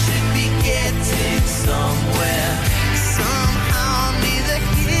like I should be getting somewhere. Somehow I'm neither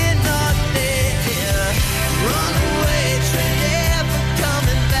here nor there. Runaway train, never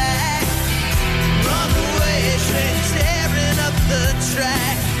coming back. Runaway train, tearing up the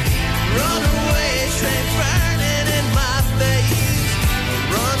track. Runaway train, burning in my face.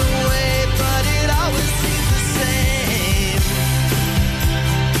 Runaway, but it always seems the same.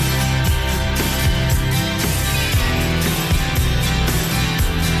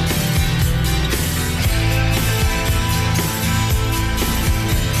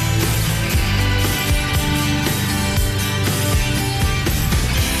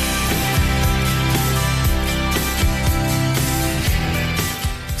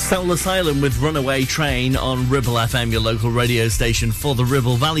 Soul Asylum with Runaway Train on Ribble FM, your local radio station for the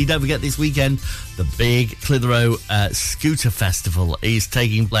Ribble Valley. Don't forget, this weekend, the big Clitheroe Scooter Festival is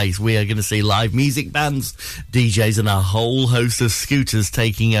taking place. We are going to see live music bands, DJs, and a whole host of scooters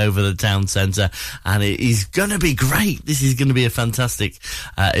taking over the town centre. And it is going to be great. This is going to be a fantastic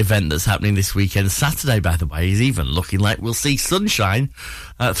event that's happening this weekend. Saturday, by the way, is even looking like we'll see sunshine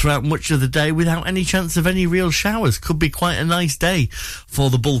throughout much of the day without any chance of any real showers. Could be quite a nice day for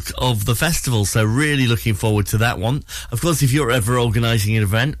the bulk of the festival, so really looking forward to that one. Of course, if you're ever organising an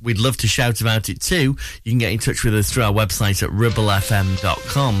event, we'd love to shout about it too. You can get in touch with us through our website at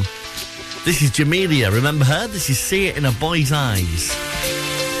ribblefm.com. This is Jamelia, remember her? This is See It in a Boy's Eyes.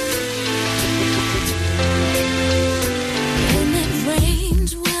 When it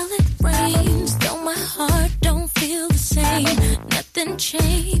rains, well it rains, though my heart don't feel the same. Nothing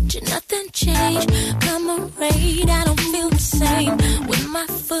changed, nothing changed. Come a raid, I don't feel the same. With my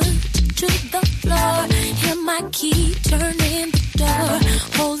foot to the floor, hear my key turn in the door.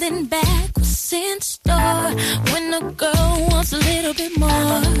 Holding back what's in store. When a girl wants a little bit more,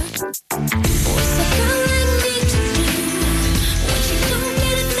 what's a girl like me to do when she don't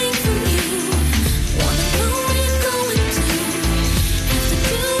get a thing from you? Wanna know where you're going to? Have to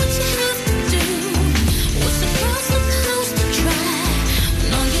do what you have to do. What's a girl supposed to try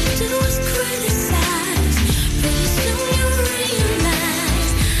when all you do is criticize? Pretty soon you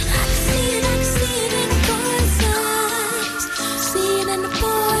realize I can see it in the boy's eyes. See it in the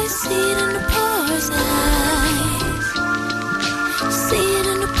boys, see it in the boy's eyes. See it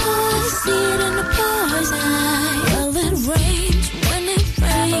in the boys, see it in the boy's eyes. Well, it rains when it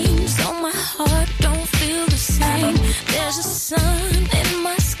rains, so my heart don't feel the same. There's a sun in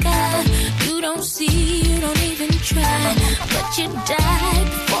my sky. You don't see, you don't even try, but you die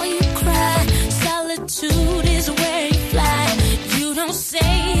before you cry. Solitude is where you fly. You don't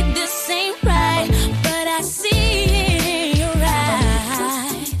say this ain't right, but I see it in your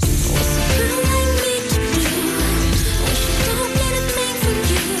eyes. What's a girl like me to do when she don't get a thing from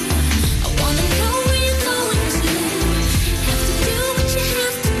you? I wanna know where you're going to. Have to do what you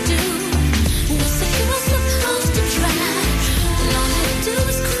have to do. What's a girl supposed to try when all you do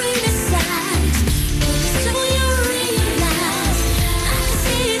is criticize? Pretty soon you realize I can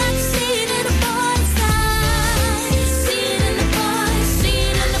see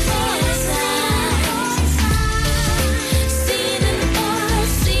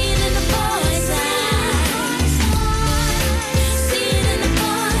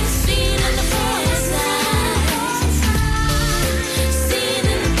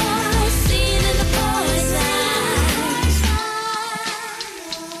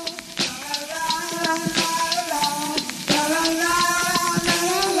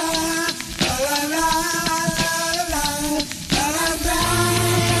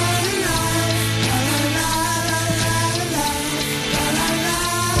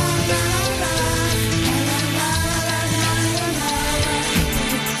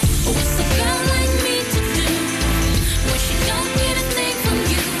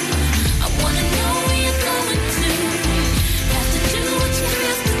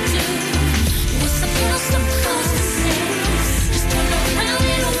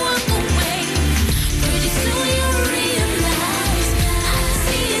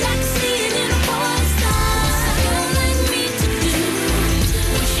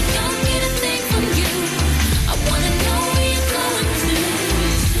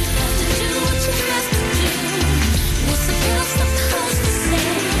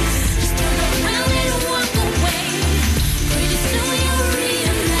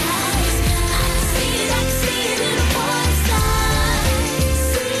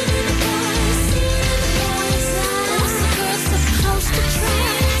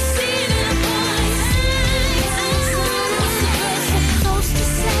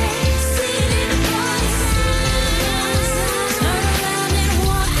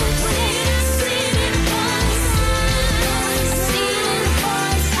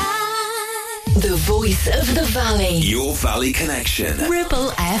voice of the valley. Your Valley Connection.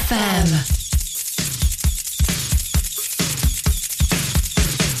 Ribble FM.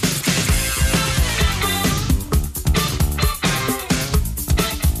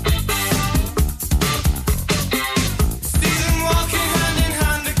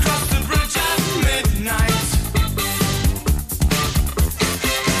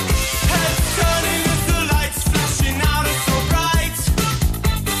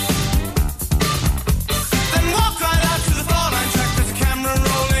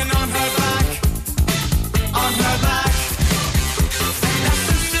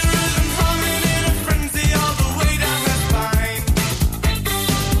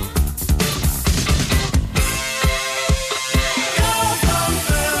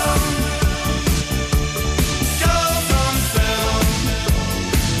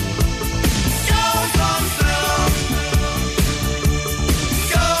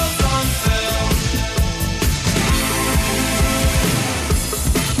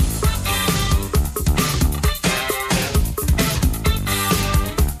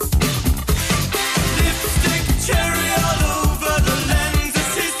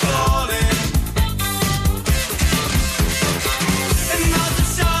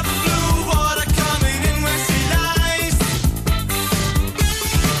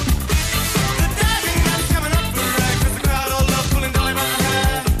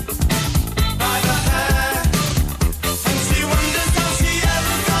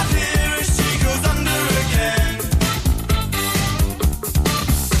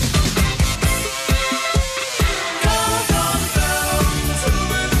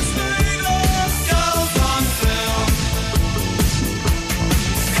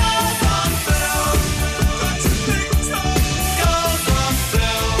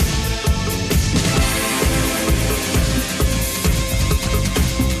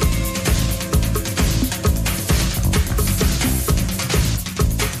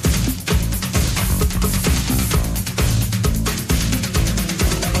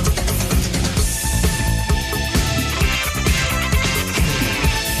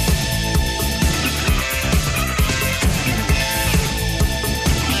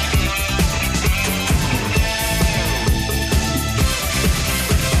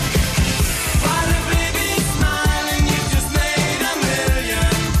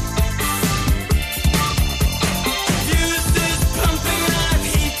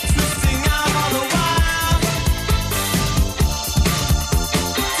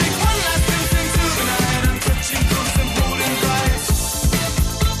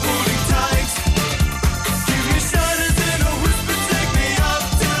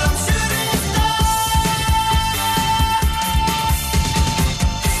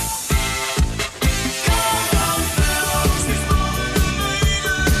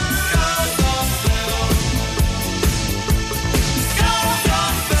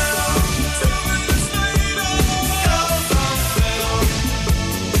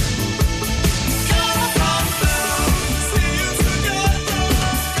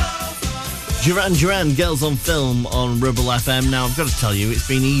 Duran, Girls on Film on Ribble FM. Now, I've got to tell you, it's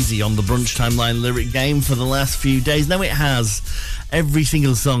been easy on the Brunch Timeline lyric game for the last few days. No, it has. Every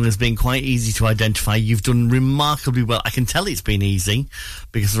single song has been quite easy to identify. You've done remarkably well. I can tell it's been easy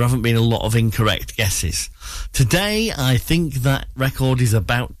because there haven't been a lot of incorrect guesses. Today, I think that record is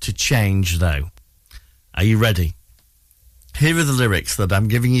about to change, though. Are you ready? Here are the lyrics that I'm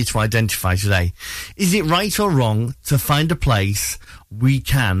giving you to identify today. Is it right or wrong to find a place we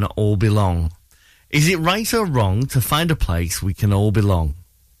can all belong? Is it right or wrong to find a place we can all belong?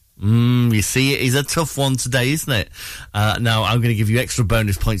 You see, it is a tough one today, isn't it? Now, I'm going to give you extra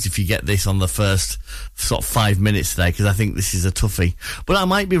bonus points if you get this on the first sort of 5 minutes today, because I think this is a toughie. But I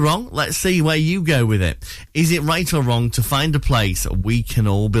might be wrong. Let's see where you go with it. Is it right or wrong to find a place we can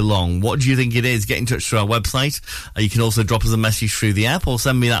all belong? What do you think it is? Get in touch through our website. You can also drop us a message through the app or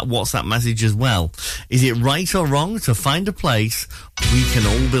send me that WhatsApp message as well. Is it right or wrong to find a place we can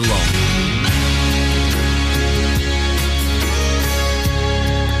all belong?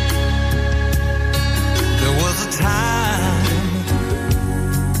 There was a time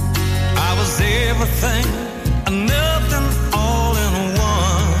I was everything and nothing all in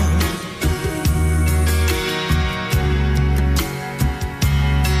one.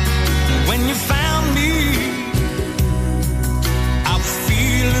 When you found me, I was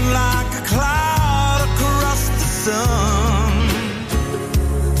feeling like a cloud across the sun.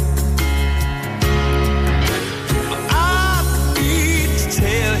 I need to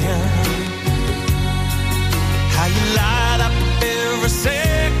tell you how you light up every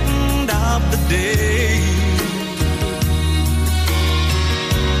second of the day.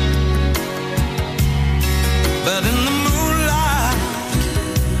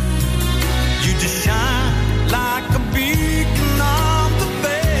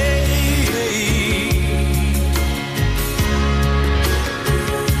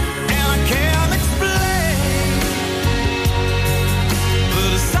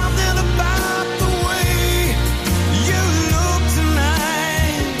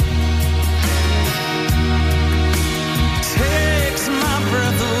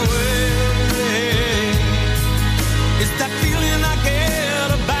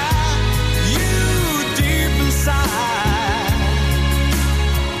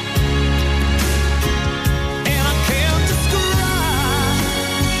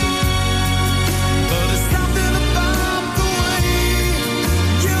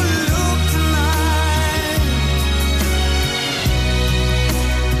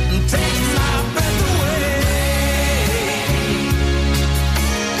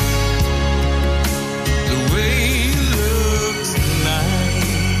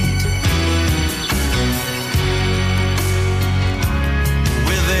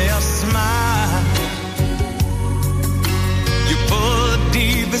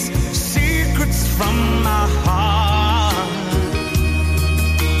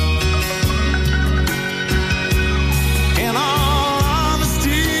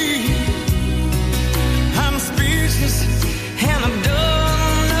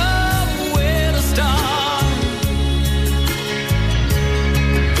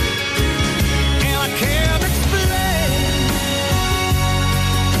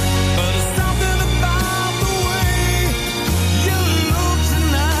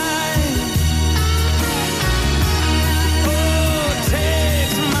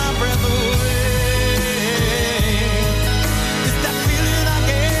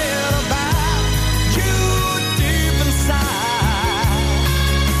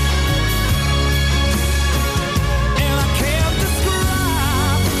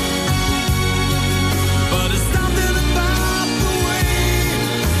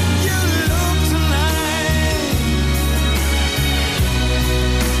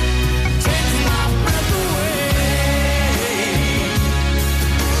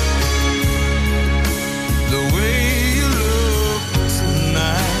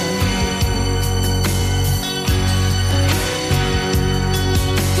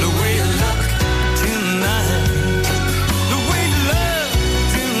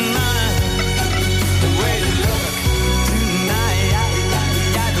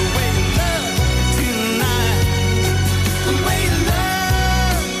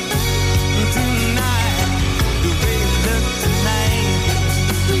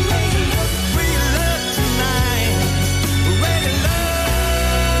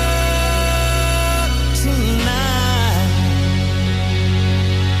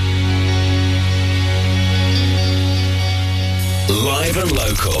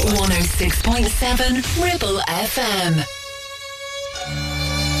 local. 106.7 Ribble FM.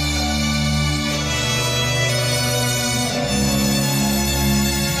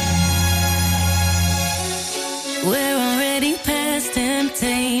 We're already past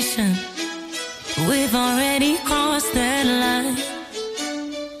temptation. We've already crossed that line.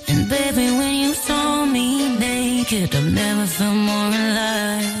 And baby, when you saw me naked, I've never felt more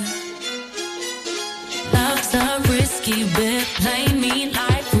alive. Love's a risky bet. Play me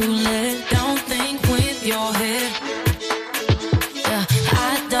like roulette. Don't think with your head. Yeah,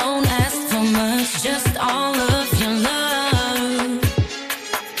 I don't ask for much, just all of your love.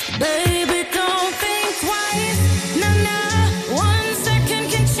 Baby, don't think twice. Nah, nah. 1 second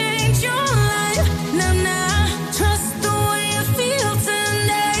can change your life. Nah, nah. Trust the way you feel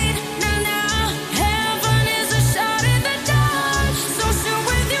tonight. Nah, nah. Heaven is a shot in the dark, so shoot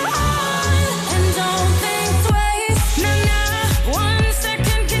with your heart and don't think twice. Nah, nah. 1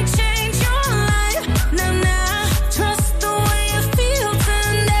 second can change your life. Nah, nah. Trust the way you feel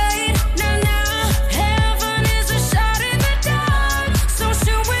tonight. Nah, nah. Heaven is a shot in the dark, so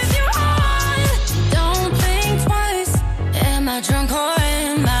shoot with your heart. Don't think twice. Am I drunk or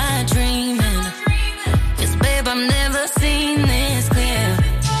am I dreaming? 'Cause babe, I've never seen this clear.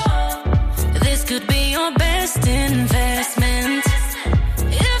 This could be your best investment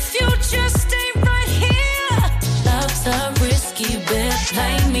if you just stay right here. Love's a risky bet.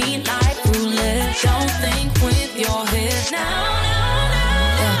 Play me like roulette. Don't think with your head. No, no, no.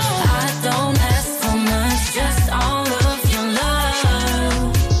 Yeah, I don't ask for much, just all of your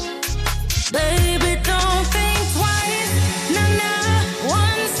love. Baby, don't think twice. Nah, nah.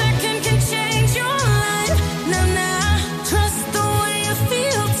 1 second can change your life. Nah, nah. Trust the way you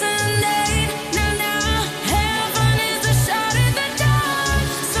feel tonight. Nah, nah. Heaven is a shot in the dark,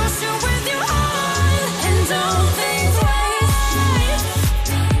 so shoot with your heart and don't think twice.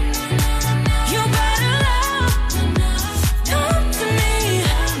 You better love, talk to me.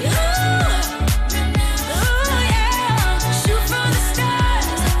 Ooh, yeah. Shoot for the stars,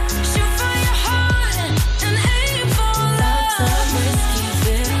 shoot for your heart and aim for love. Love's a risky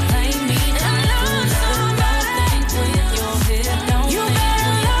bet. Play me and love somebody. Don't think with your head. You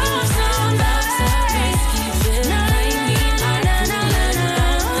better love somebody. Love's a risky bet. Play me like roulette. Don't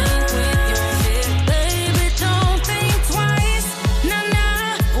think with your head. Baby, don't think twice. Nah,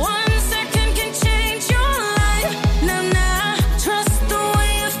 nah. 1 second can change your life. Nah, nah. Trust the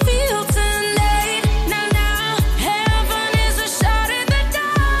way you feel tonight. Nah, nah. Heaven is a shot in the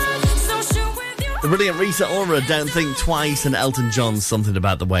dark, so shoot with your The brilliant Rita Ora, Don't Think Twice, and Elton John's Something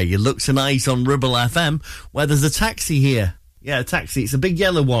About the Way You Look Tonight on Ribble FM, where there's a taxi here. Yeah, a taxi. It's a big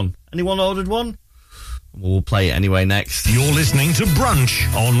yellow one. Anyone ordered one? We'll play it anyway next. You're listening to Brunch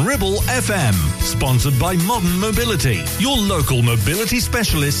on Ribble FM, sponsored by Modern Mobility, your local mobility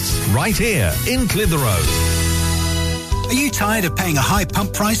specialists right here in Clitheroe. Are you tired of paying a high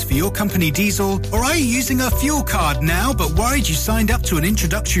pump price for your company diesel? Or are you using a fuel card now but worried you signed up to an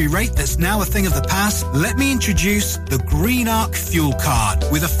introductory rate that's now a thing of the past? Let me introduce the Green Arc Fuel Card.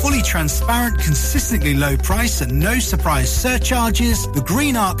 With a fully transparent, consistently low price and no surprise surcharges, the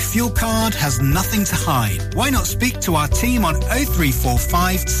Green Arc Fuel Card has nothing to hide. Why not speak to our team on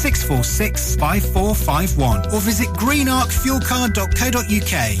 0345 646 5451 or visit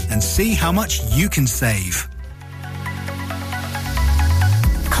greenarcfuelcard.co.uk and see how much you can save.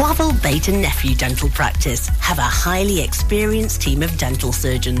 Clavel Bait and Nephew Dental Practice have a highly experienced team of dental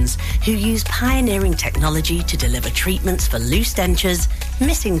surgeons who use pioneering technology to deliver treatments for loose dentures,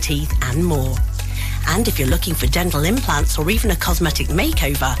 missing teeth and more. And if you're looking for dental implants or even a cosmetic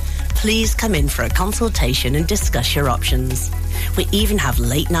makeover, please come in for a consultation and discuss your options. We even have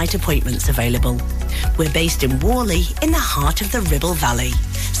late night appointments available. We're based in Worley in the heart of the Ribble Valley.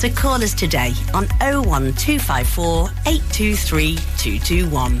 So call us today on 01254 823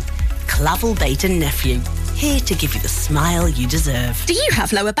 221. Clavel Bait and Nephew, here to give you the smile you deserve. Do you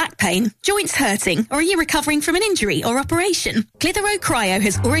have lower back pain, joints hurting, or are you recovering from an injury or operation? Clitheroe Cryo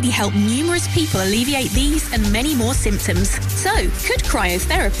has already helped numerous people alleviate these and many more symptoms. So, could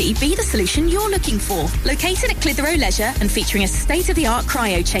cryotherapy be the solution you're looking for? Located at Clitheroe Leisure and featuring a state-of-the-art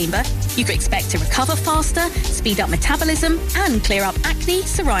cryo chamber, you can expect to recover faster, speed up metabolism, and clear up acne,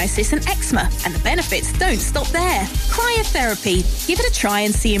 psoriasis, and eczema. And the benefits don't stop there. Cryotherapy. Give it a try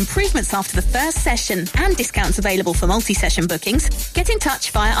and see improvements after the first session and discount discounts available for multi-session bookings, get in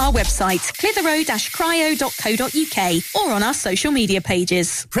touch via our website, clitheroe-cryo.co.uk, or on our social media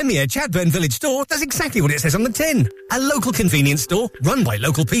pages. Premier Chatburn Village Store does exactly what it says on the tin. A local convenience store run by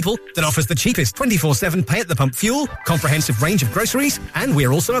local people that offers the cheapest 24/7 pay-at-the-pump fuel, comprehensive range of groceries, and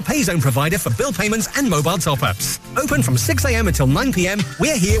we're also a pay zone provider for bill payments and mobile top-ups. Open from 6 a.m. until 9 p.m.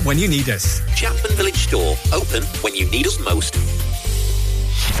 We're here when you need us. Chatburn Village Store, open when you need us most.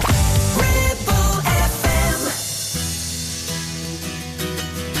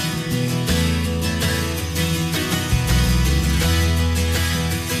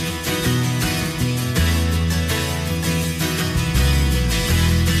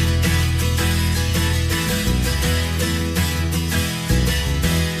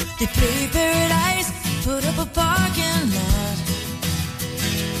 They pay paradise, put up a parking lot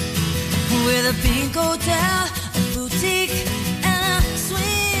with a pink hotel, a boutique, and a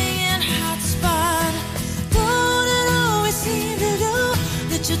swinging hot spot. Don't it always seem to go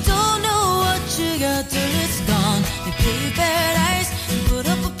that you don't know what you got till it's gone? They pay paradise, put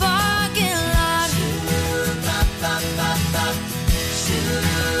up a parking lot.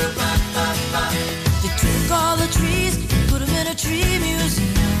 They took all the trees, put them in a tree museum.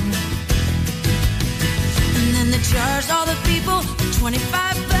 And then they charged all the people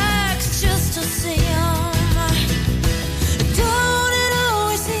 $25 just to see them. Don't it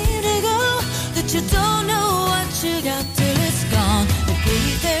always seem to go that you don't know what you got till it's gone? They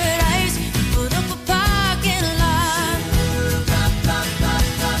paid paradise, put up a parking lot.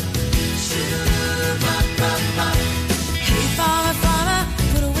 Hey farmer, farmer,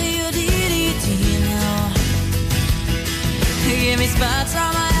 put away your DDT now. Give me spots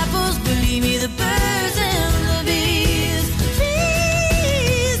on my apples, believe me, the birds and the bees.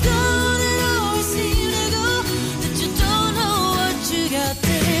 Please, don't it always seem to go that you don't know what you got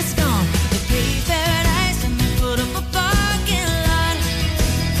till it's gone? They pay paradise and they put up a parking lot.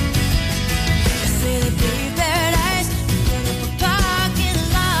 I say they pay paradise and put up a parking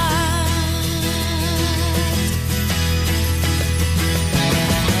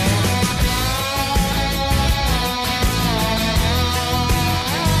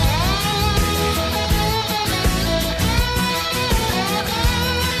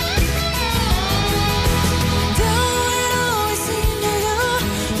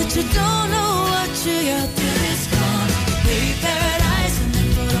you don't know what you got till it's gone. Pay paradise and then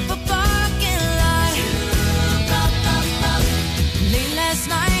put up a parking lot. Late last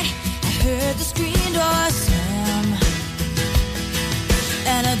night, I heard the screen door slam,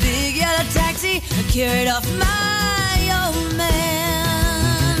 and a big yellow taxi carried off my old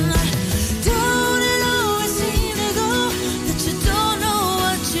man. Don't it always seem to go that you don't know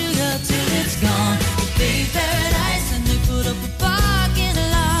what you got till it's gone? Pay paradise and they put up a parking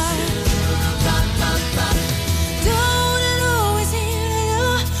lot. Don't it always seem to go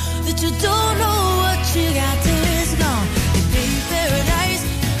that you don't know what you got till it's gone? They pay paradise,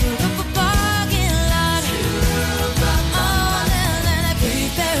 put up a parking lot. Oh, then they pay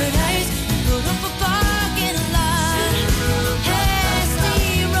paradise, put up a parking lot. Hey,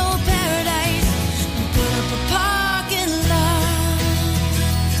 steamroll paradise, put up a parking lot.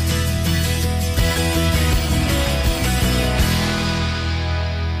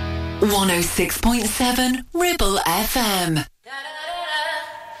 106.7 Ribble FM.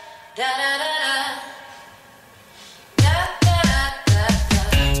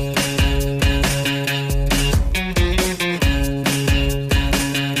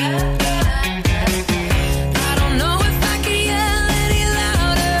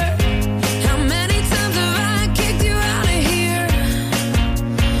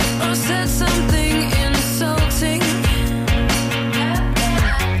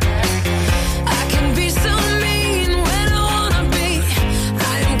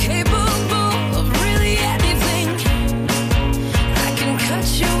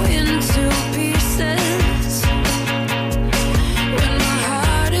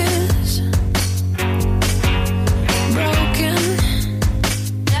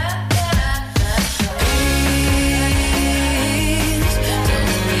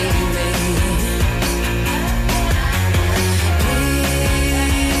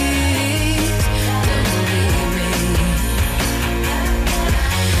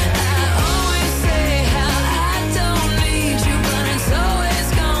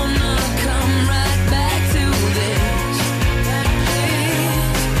 Come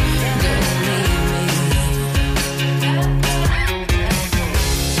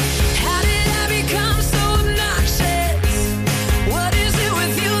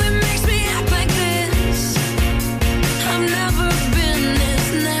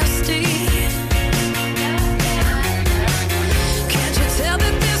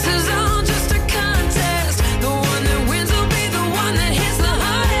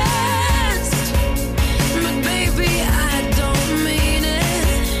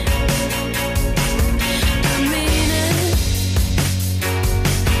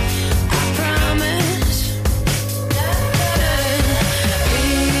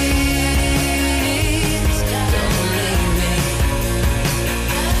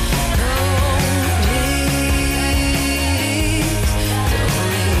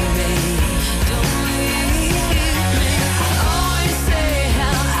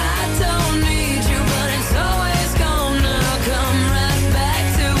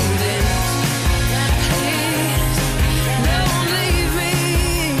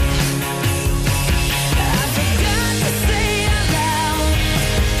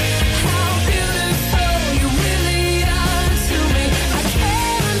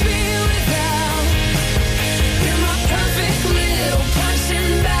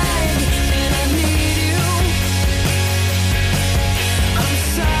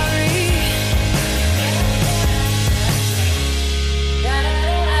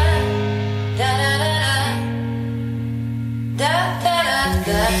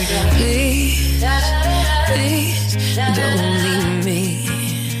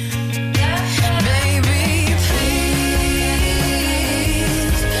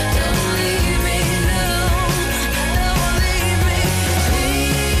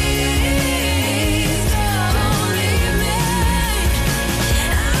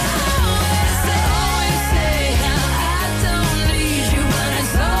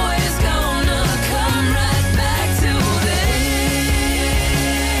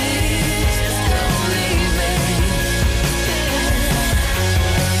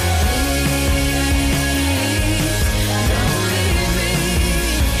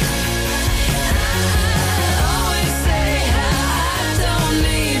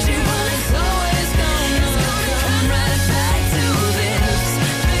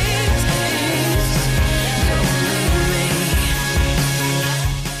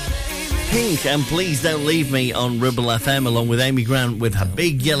music, and Please Don't Leave Me on Ribble FM, along with Amy Grant with her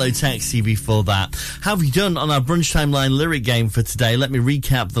big yellow taxi before that. How have you done on our Brunch Timeline lyric game for today? Let me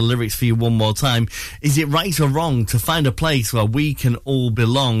recap the lyrics for you one more time. Is it right or wrong to find a place where we can all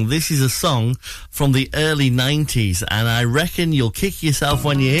belong? This is a song from the early 90s, and I reckon you'll kick yourself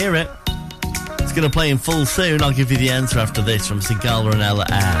when you hear it. It's going to play in full soon. I'll give you the answer after this from Sigala and Ella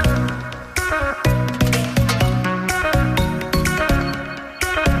Eyre.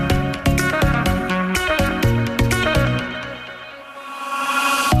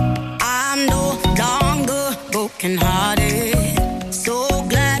 Broken-hearted, so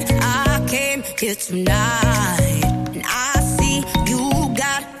glad I came here tonight. And I see you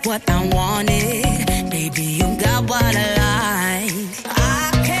got what I wanted, baby, you got what I like.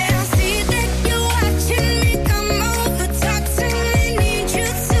 I can see that you're watching me come over, talk to me, need you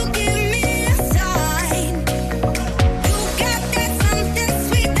to give me a sign. You got that something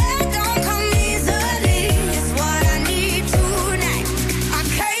sweet that don't come easily, it's what I need tonight. I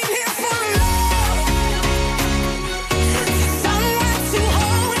came here for love, someone to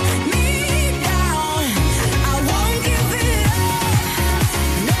hold me down. I won't give it up.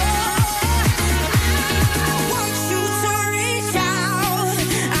 No, I want you to reach out.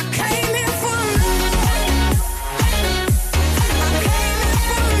 I came here for love. I came here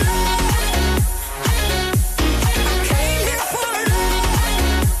for love. I came here for love.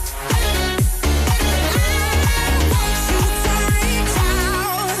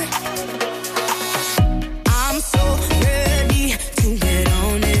 I'm so ready to get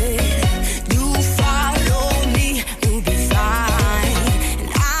on it. You follow me, you'll be fine. And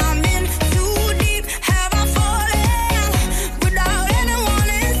I'm in too deep. Have I fallen without anyone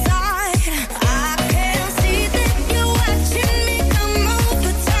inside? I can see that you're watching me come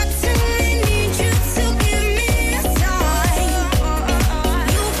over, talk to me, need you to give me a sign.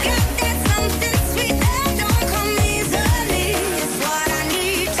 You got that something sweet that don't come easily, it's what I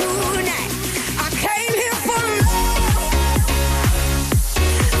need tonight. I came here for love,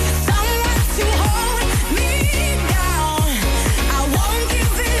 someone to hold me down. I won't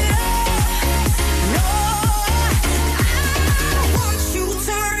give it up. No, I want you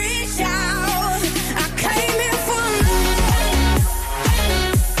to reach out. I came here for love.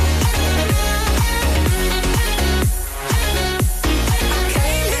 I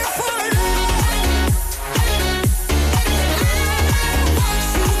came here for love.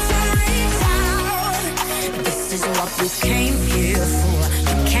 This is what we came here for.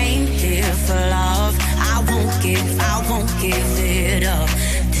 We came here for love. I won't give it up.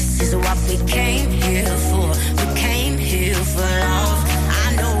 This is what we came here for. We came here for love.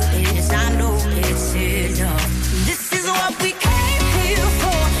 I know it's enough. This is what we came here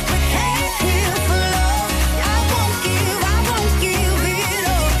for. We came here for love. I won't give it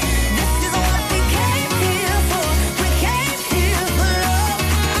up. This is what we came here for. We came here for love.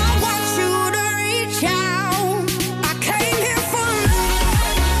 I want you to reach out. I came here for love,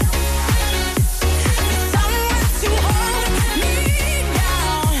 someone to hold me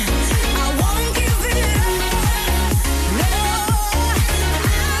down. I won't give it up. No,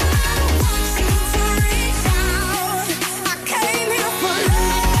 I want you to reach out. I came here for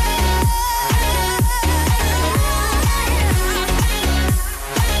love.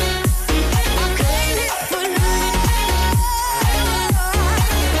 I came here for love.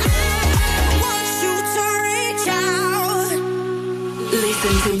 I want you to reach out.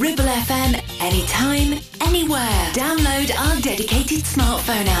 Listen to Ribble FM anytime, anywhere. Download our dedicated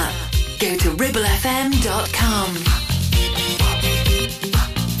smartphone app. Go to ribblefm.com.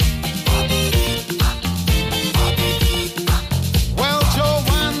 Well,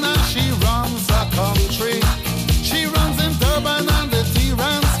 Joanna, she runs a country. She runs in Durban and the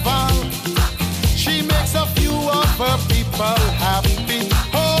Transvaal. She makes a few of her people happy.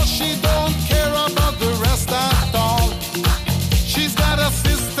 Oh, she don't care about the rest at all. She's got a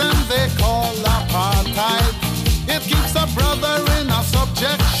system they call apartheid. It keeps a brother in a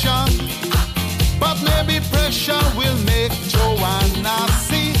subjection. But maybe pressure will make Joanna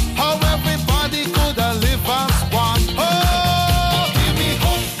see how everybody could live as one. Oh, give me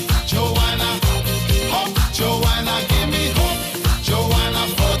hope, Joanna. Hope, Joanna, give me hope. Joanna,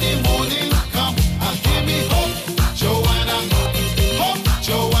 for the morning come. And give me hope, Joanna. Hope,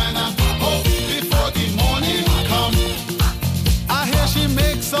 Joanna. Hope before the morning come. I hear she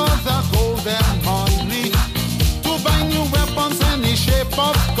makes all the golden money to buy new weapons, any shape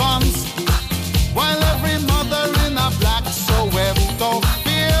of guns. While every mother in a black Soweto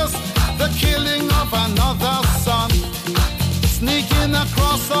fears the killing of another son, sneaking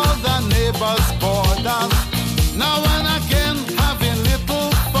across all the neighbors' borders, now and again having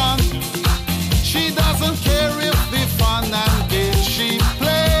little fun. Doesn't care if the fun and game she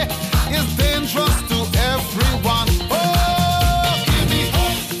play is dangerous to everyone. Oh, give me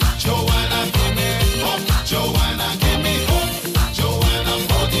hope, Joanna, give me hope, Joanna, give me hope, Joanna,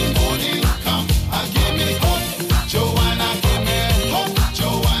 for the morning come. Give me hope, Joanna, give me hope,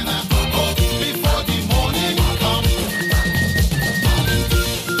 Joanna, hope before the morning come.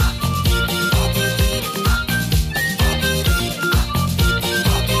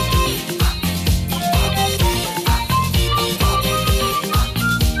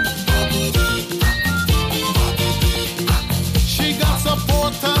 She got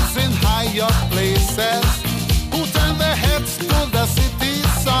supporters in higher places who turn their heads to the city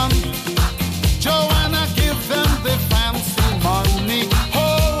sun. Joanna give them the fancy money,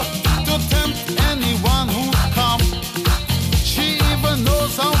 oh, to tempt anyone who come. She even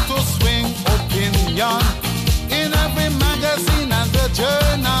knows how to swing opinion in every magazine and the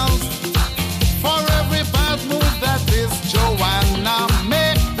journals. For every bad move that is Joanna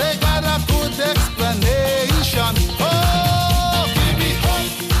make, they got a good explanation. Oh, give me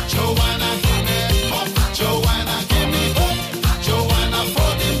hope, Joanna, give me hope, Joanna, give me hope, Joanna,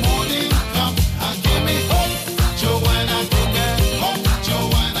 for the morning come. Give me hope, Joanna, give me hope,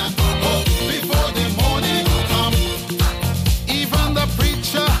 Joanna, hope before the morning come. Even the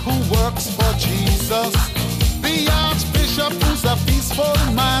preacher who works for Jesus, the archbishop who's a peaceful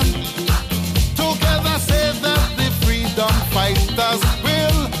man, together say that the freedom fighters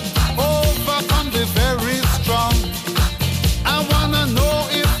will overcome the very strong. I wanna know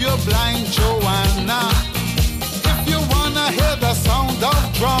if you're blind, Joanna, if you wanna hear the sound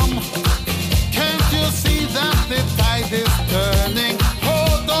of drum. Can't you see that the tide is turning?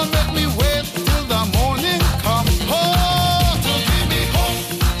 Oh, don't make me wait till the morning come. Oh, to give me hope,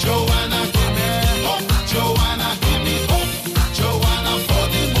 Joanna, give me hope, Joanna, give me hope, Joanna, for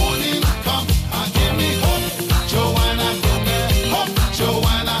the morning come. Give me hope, Joanna, give me hope,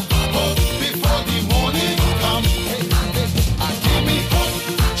 Joanna, hope before the morning come. Give me hope,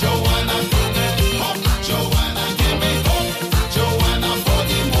 Joanna, give me hope, Joanna, give me hope, Joanna, for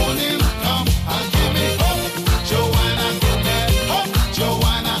the morning come. Give me hope, Joanna, give me hope,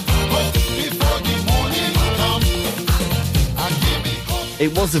 Joanna, hope before the morning come. Give me hope.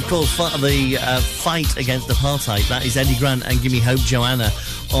 It was, of course, part of the fight against apartheid. That is Eddie Grant and Gimme Hope, Joanna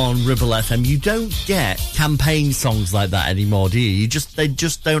on Ribble FM. You don't get campaign songs like that anymore, do you? They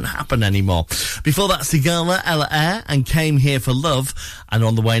just don't happen anymore. Before that, Sigala, Ella Air, and Came Here for Love. And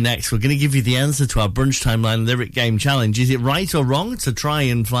on the way next, we're going to give you the answer to our Brunch Timeline Lyric Game Challenge. Is it right or wrong to try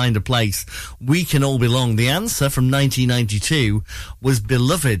and find a place we can all belong? The answer from 1992 was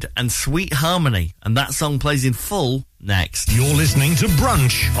Beloved and Sweet Harmony. And that song plays in full next. You're listening to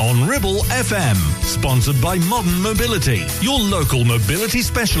Brunch on Ribble FM, sponsored by Modern Mobility, your local mobility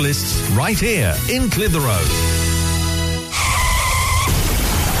specialists right here in Clitheroe.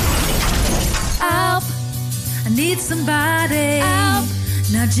 Help, I need somebody. Help,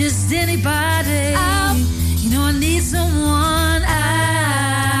 not just anybody. Help, you know I need someone. Help.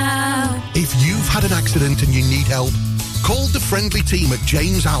 If you've had an accident and you need help, call the friendly team at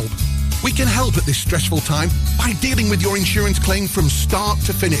James Alp. We can help at this stressful time by dealing with your insurance claim from start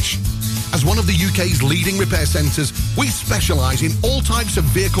to finish. As one of the UK's leading repair centres, we specialise in all types of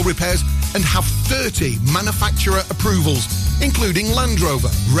vehicle repairs and have 30 manufacturer approvals, including Land Rover,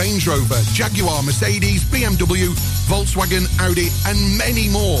 Range Rover, Jaguar, Mercedes, BMW, Volkswagen, Audi and many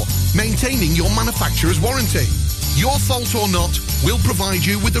more, maintaining your manufacturer's warranty. Your fault or not, we'll provide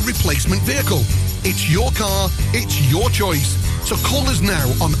you with a replacement vehicle. It's your car, it's your choice. So call us now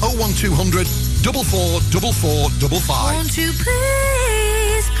on 01200 444455. Won't you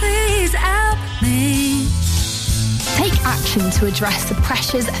please help me? Take action to address the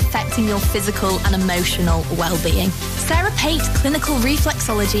pressures affecting your physical and emotional well-being. Sarah Pate Clinical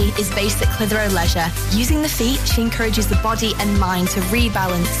Reflexology is based at Clitheroe Leisure. Using the feet, she encourages the body and mind to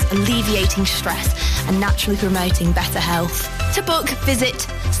rebalance, alleviating stress and naturally promoting better health. To book, visit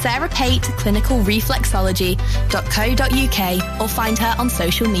sarahpateclinicalreflexology.co.uk or find her on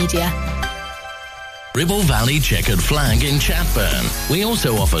social media. Ribble Valley Checkered Flag in Chatburn. We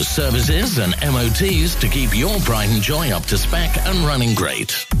also offer services and MOTs to keep your pride and joy up to spec and running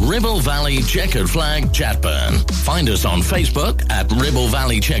great. Ribble Valley Checkered Flag, Chatburn. Find us on Facebook at Ribble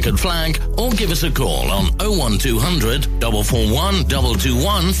Valley Checkered Flag or give us a call on 01200 441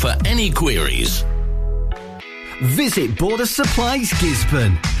 221 for any queries. Visit Border Supplies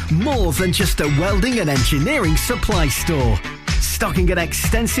Gisborne. More than just a welding and engineering supply store. Stocking an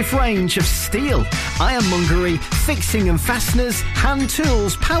extensive range of steel, ironmongery, fixing and fasteners, hand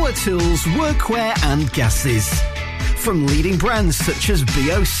tools, power tools, workwear and gases. from leading brands such as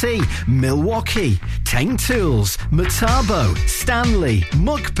BOC, Milwaukee, Tang Tools, Metabo, Stanley,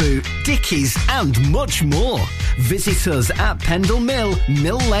 Muck Boot, Dickies and much more. Visit us at Pendle Mill,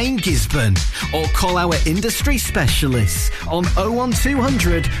 Mill Lane, Gisborne, or call our industry specialists on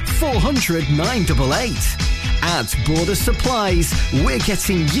 01200 400 988. At Border Supplies, we're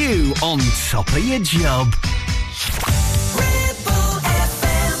getting you on top of your job.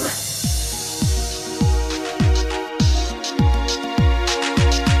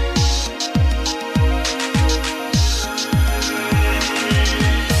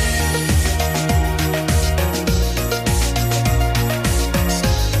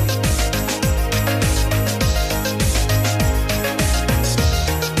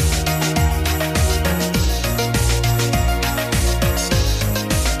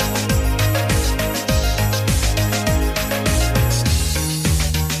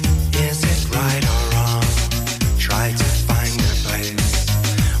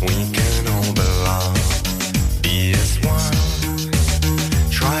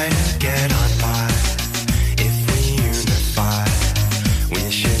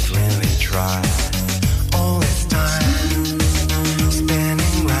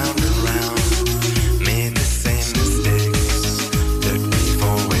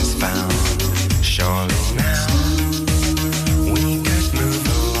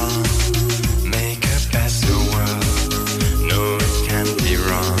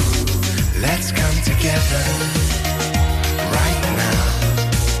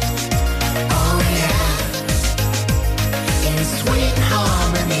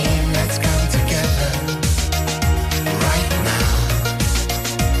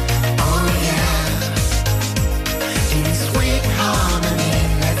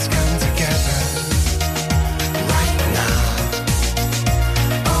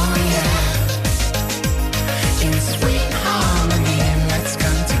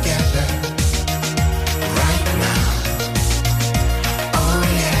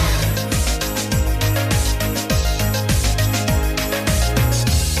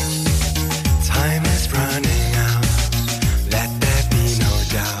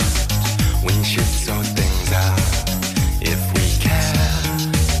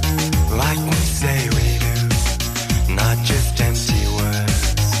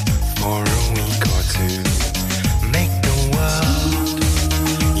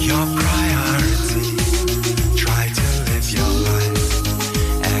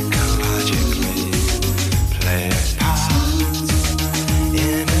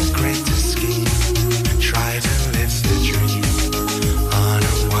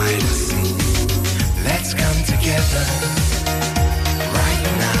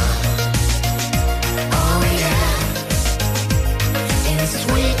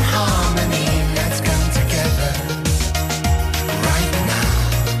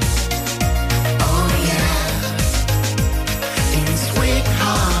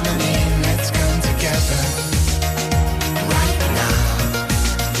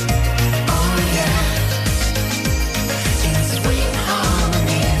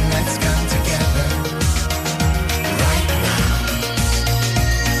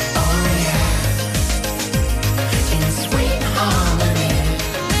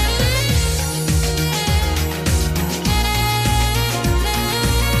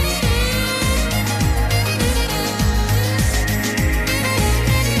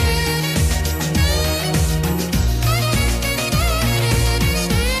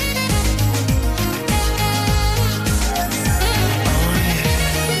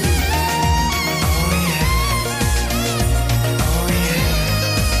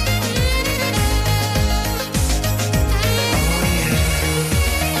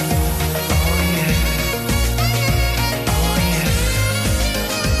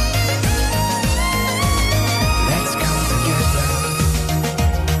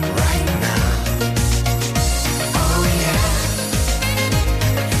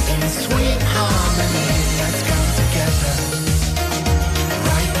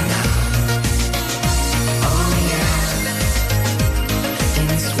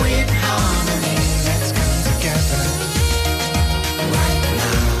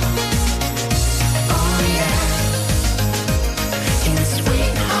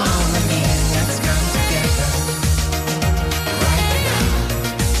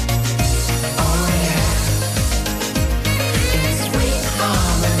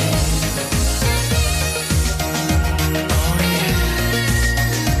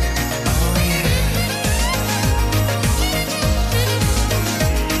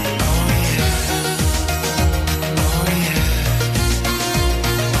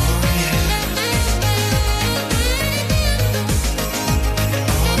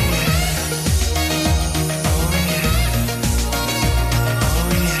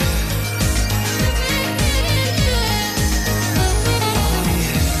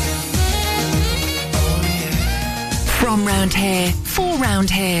 From round here, for round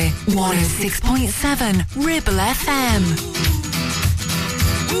here. 106.7 Ribble FM.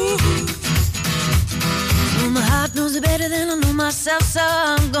 Well, my heart knows it better than I know myself, so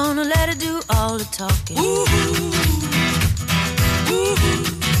I'm gonna let it do all the talking.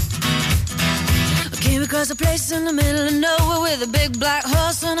 I came across a place in the middle of nowhere with a big black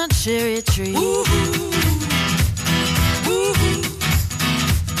horse and a cherry tree.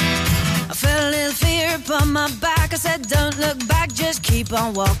 I felt a little fear upon my back. I said, don't look back, just keep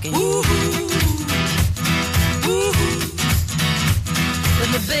on walking. But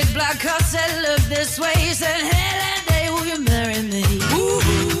the big black horse said, look this way. He said, hey, that day will you marry me?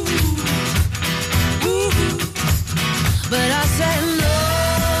 But I said, no,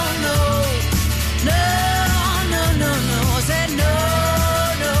 no, no, no, no, no. I said, no,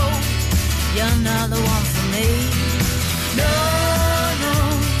 no, you're not the one for me. No, no,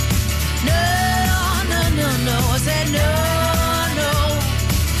 no, no, no, no. I said, no, no,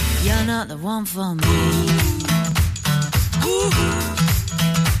 you're not the one for me.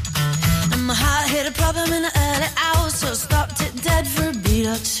 And my heart hit a problem in the early hours, so I stopped it dead for a beat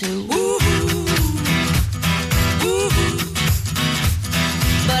or two.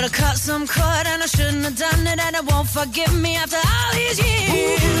 But I cut some cord and I shouldn't have done it, and it won't forgive me after all these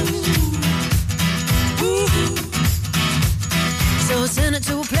years. So I sent it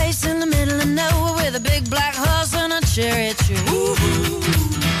to a place in the middle of nowhere with a big black horse and a cherry tree.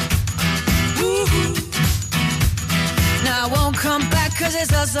 Now I won't come back cause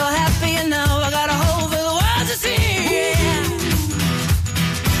it's all so happy, and now I got a hole for the world to see.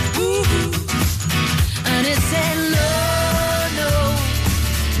 And it said no, no,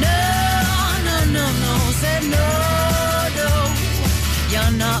 no, no, no, no. Said no, no,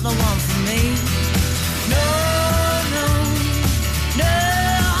 you're not the one for me. No, no, no,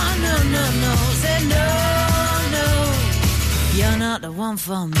 no, no, no. Said no, no, you're not the one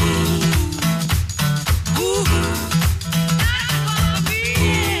for me.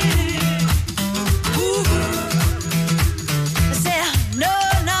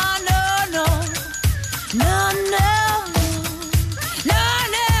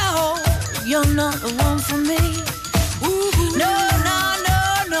 You're not the one for me. No, no, no,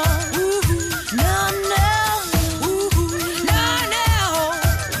 no. No, no. No, no.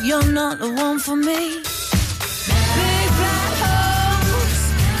 You're not the one for me. Big black horse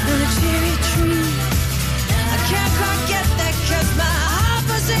and a cherry tree. I can't quite get that cause my heart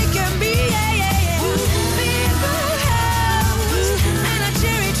forsaken me. Yeah, yeah, yeah. Big black horse and a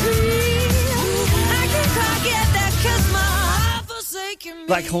cherry tree. I can't quite get that cause my heart forsaken me.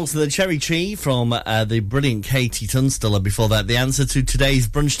 Black Horse and the Cherry Tree from the brilliant Katie Tunstall. Before that, the answer to today's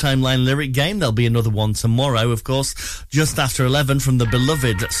Brunch Timeline lyric game. There'll be another one tomorrow, of course, just after 11 from the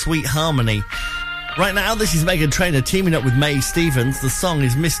beloved Sweet Harmony. Right now, this is Megan Trainor teaming up with Mae Stevens. The song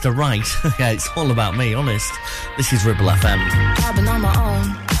is Mr. Right. Yeah, it's all about me, honest. This is Ribble FM. I've been on my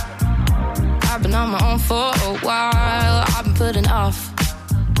own. I've been on my own for a while. I've been putting off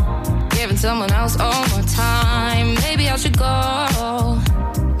giving someone else all my time. Maybe I should go.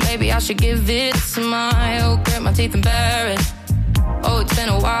 Maybe I should give it a smile. Grit my teeth and bear it. Oh, it's been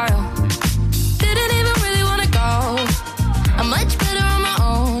a while. Didn't even really wanna go. I'm much better on my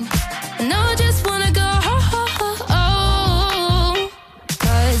own. I know I just wanna go.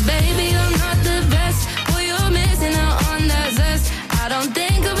 Cause baby, I'm not the best. Boy, you're missing out on that zest. I don't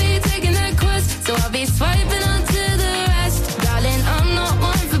think I'll be taking that quest, so I'll be swiping onto the rest. Darling, I'm not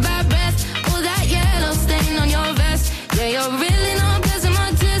one for bad breath. All that yellow stain on your vest. Yeah, you're really not blessing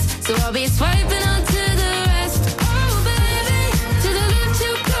my test, so I'll be swiping onto the rest. Oh baby, to the left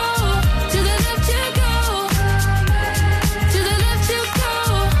you go, to the left you go, to the left you go,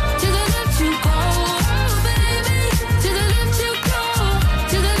 to the left you go. Oh baby, to the left you go,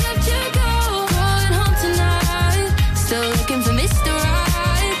 to the left you go. Going home tonight, still looking for Mr.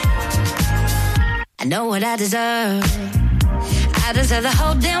 Right. I know what I deserve. I deserve the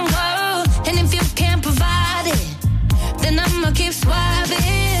whole damn world, and if you can't provide it, then I'ma keep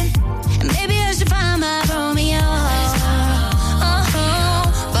swiping. And maybe I should find my Romeo.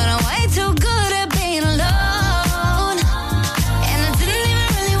 But I'm way too good at being alone, and I didn't even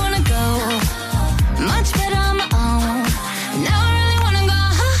really wanna go. Much better on my own. Now I really wanna go.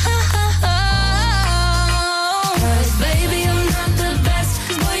 Cause baby, I'm not the best.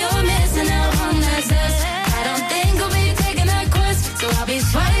 Boy, you're missing out on that zest. I don't think I'll be taking that quest, so I'll be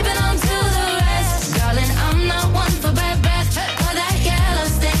swiping onto the rest. Darling, I'm not one for bad breath. Or that yellow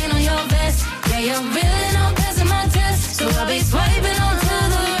stain on your vest. Yeah, you're really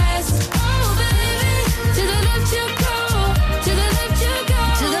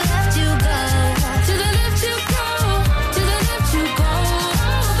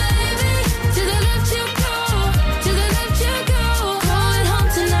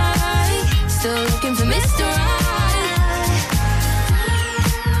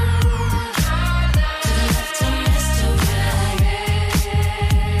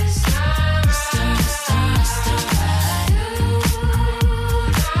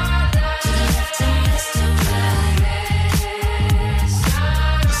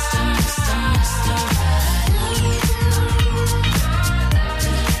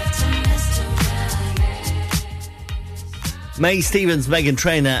May Stevens, Megan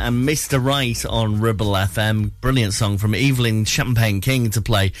Trainor and Mr. Right on Ribble FM. Brilliant song from Evelyn Champagne King to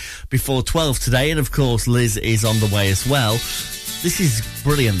play before 12 today. And, of course, Liz is on the way as well. This is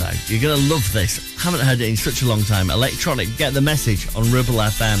brilliant, though. You're going to love this. Haven't heard it in such a long time. Electronic, Get the Message on Ribble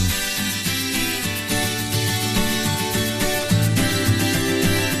FM.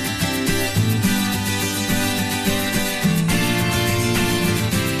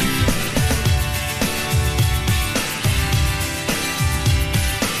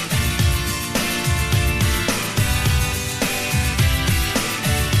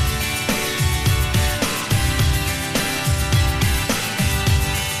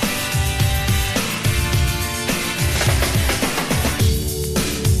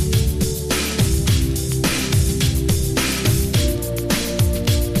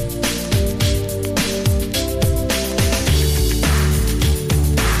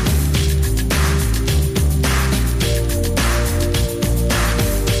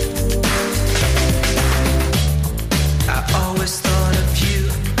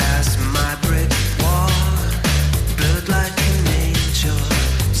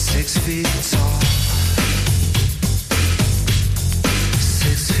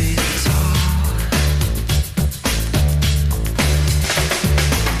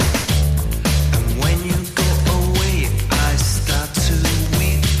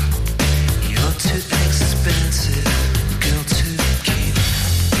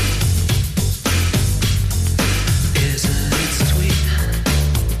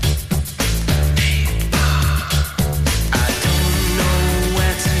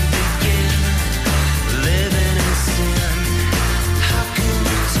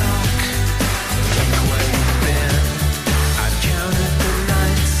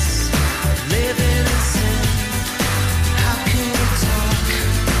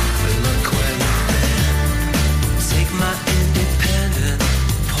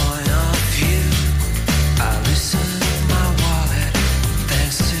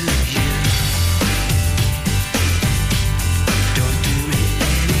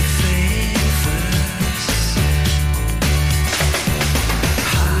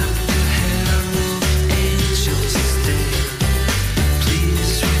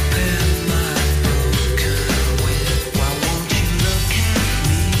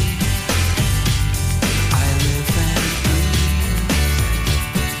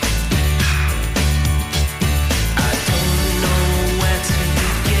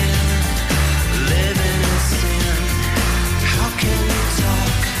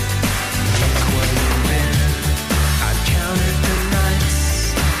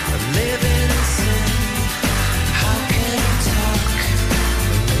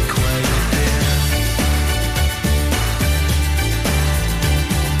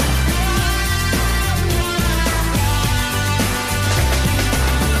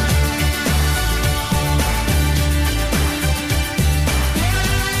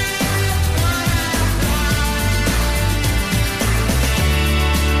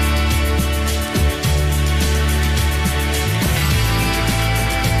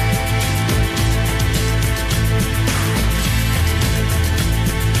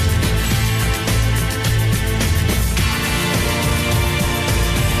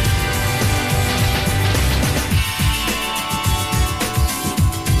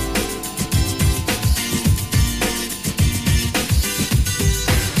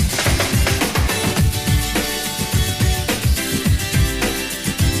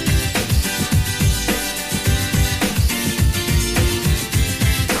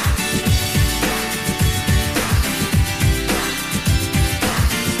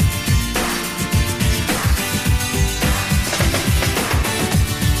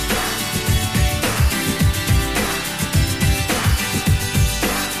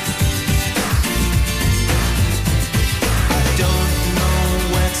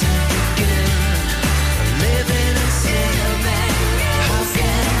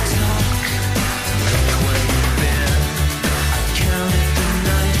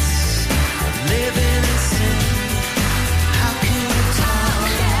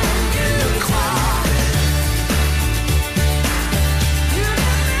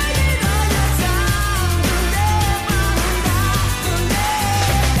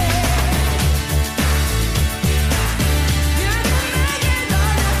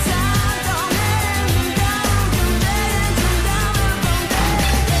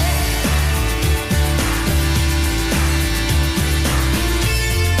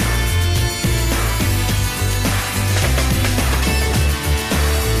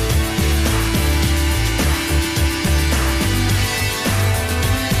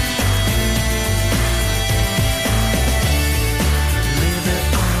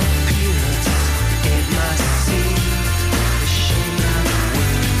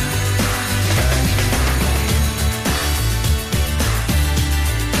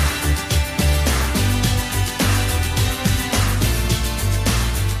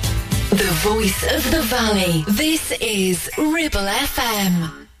 voice of the valley. This is Ribble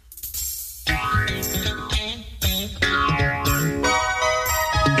FM.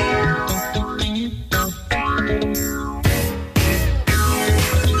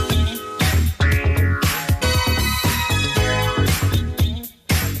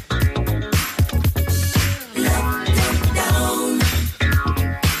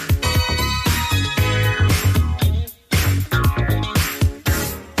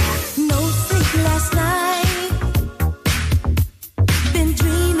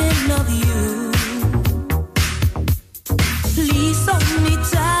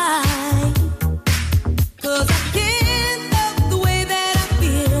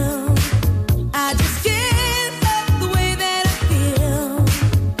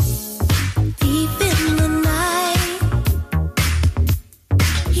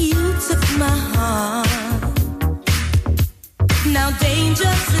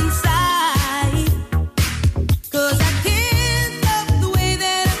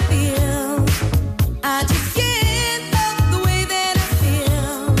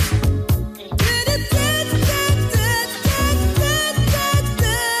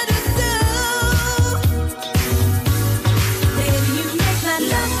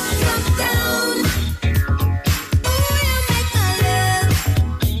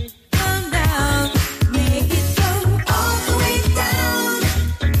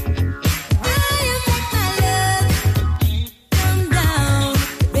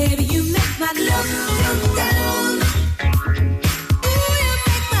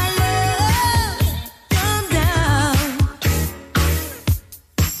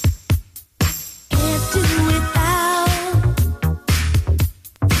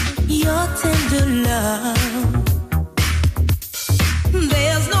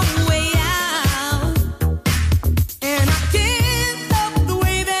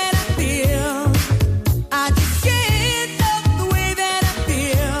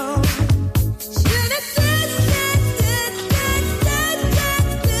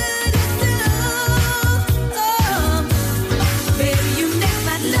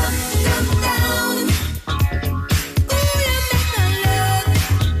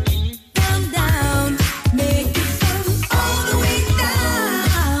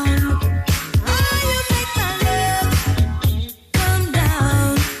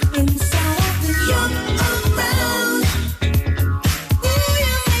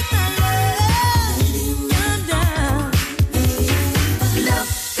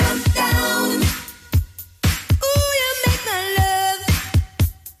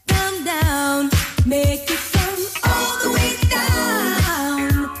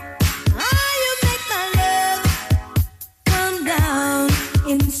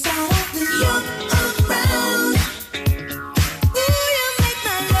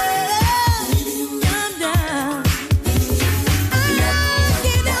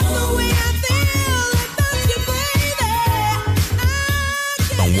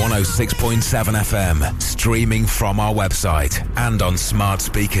 On 106.7 FM, streaming from our website and on smart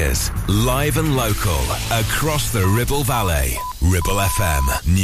speakers, live and local, across the Ribble Valley. Ribble FM News.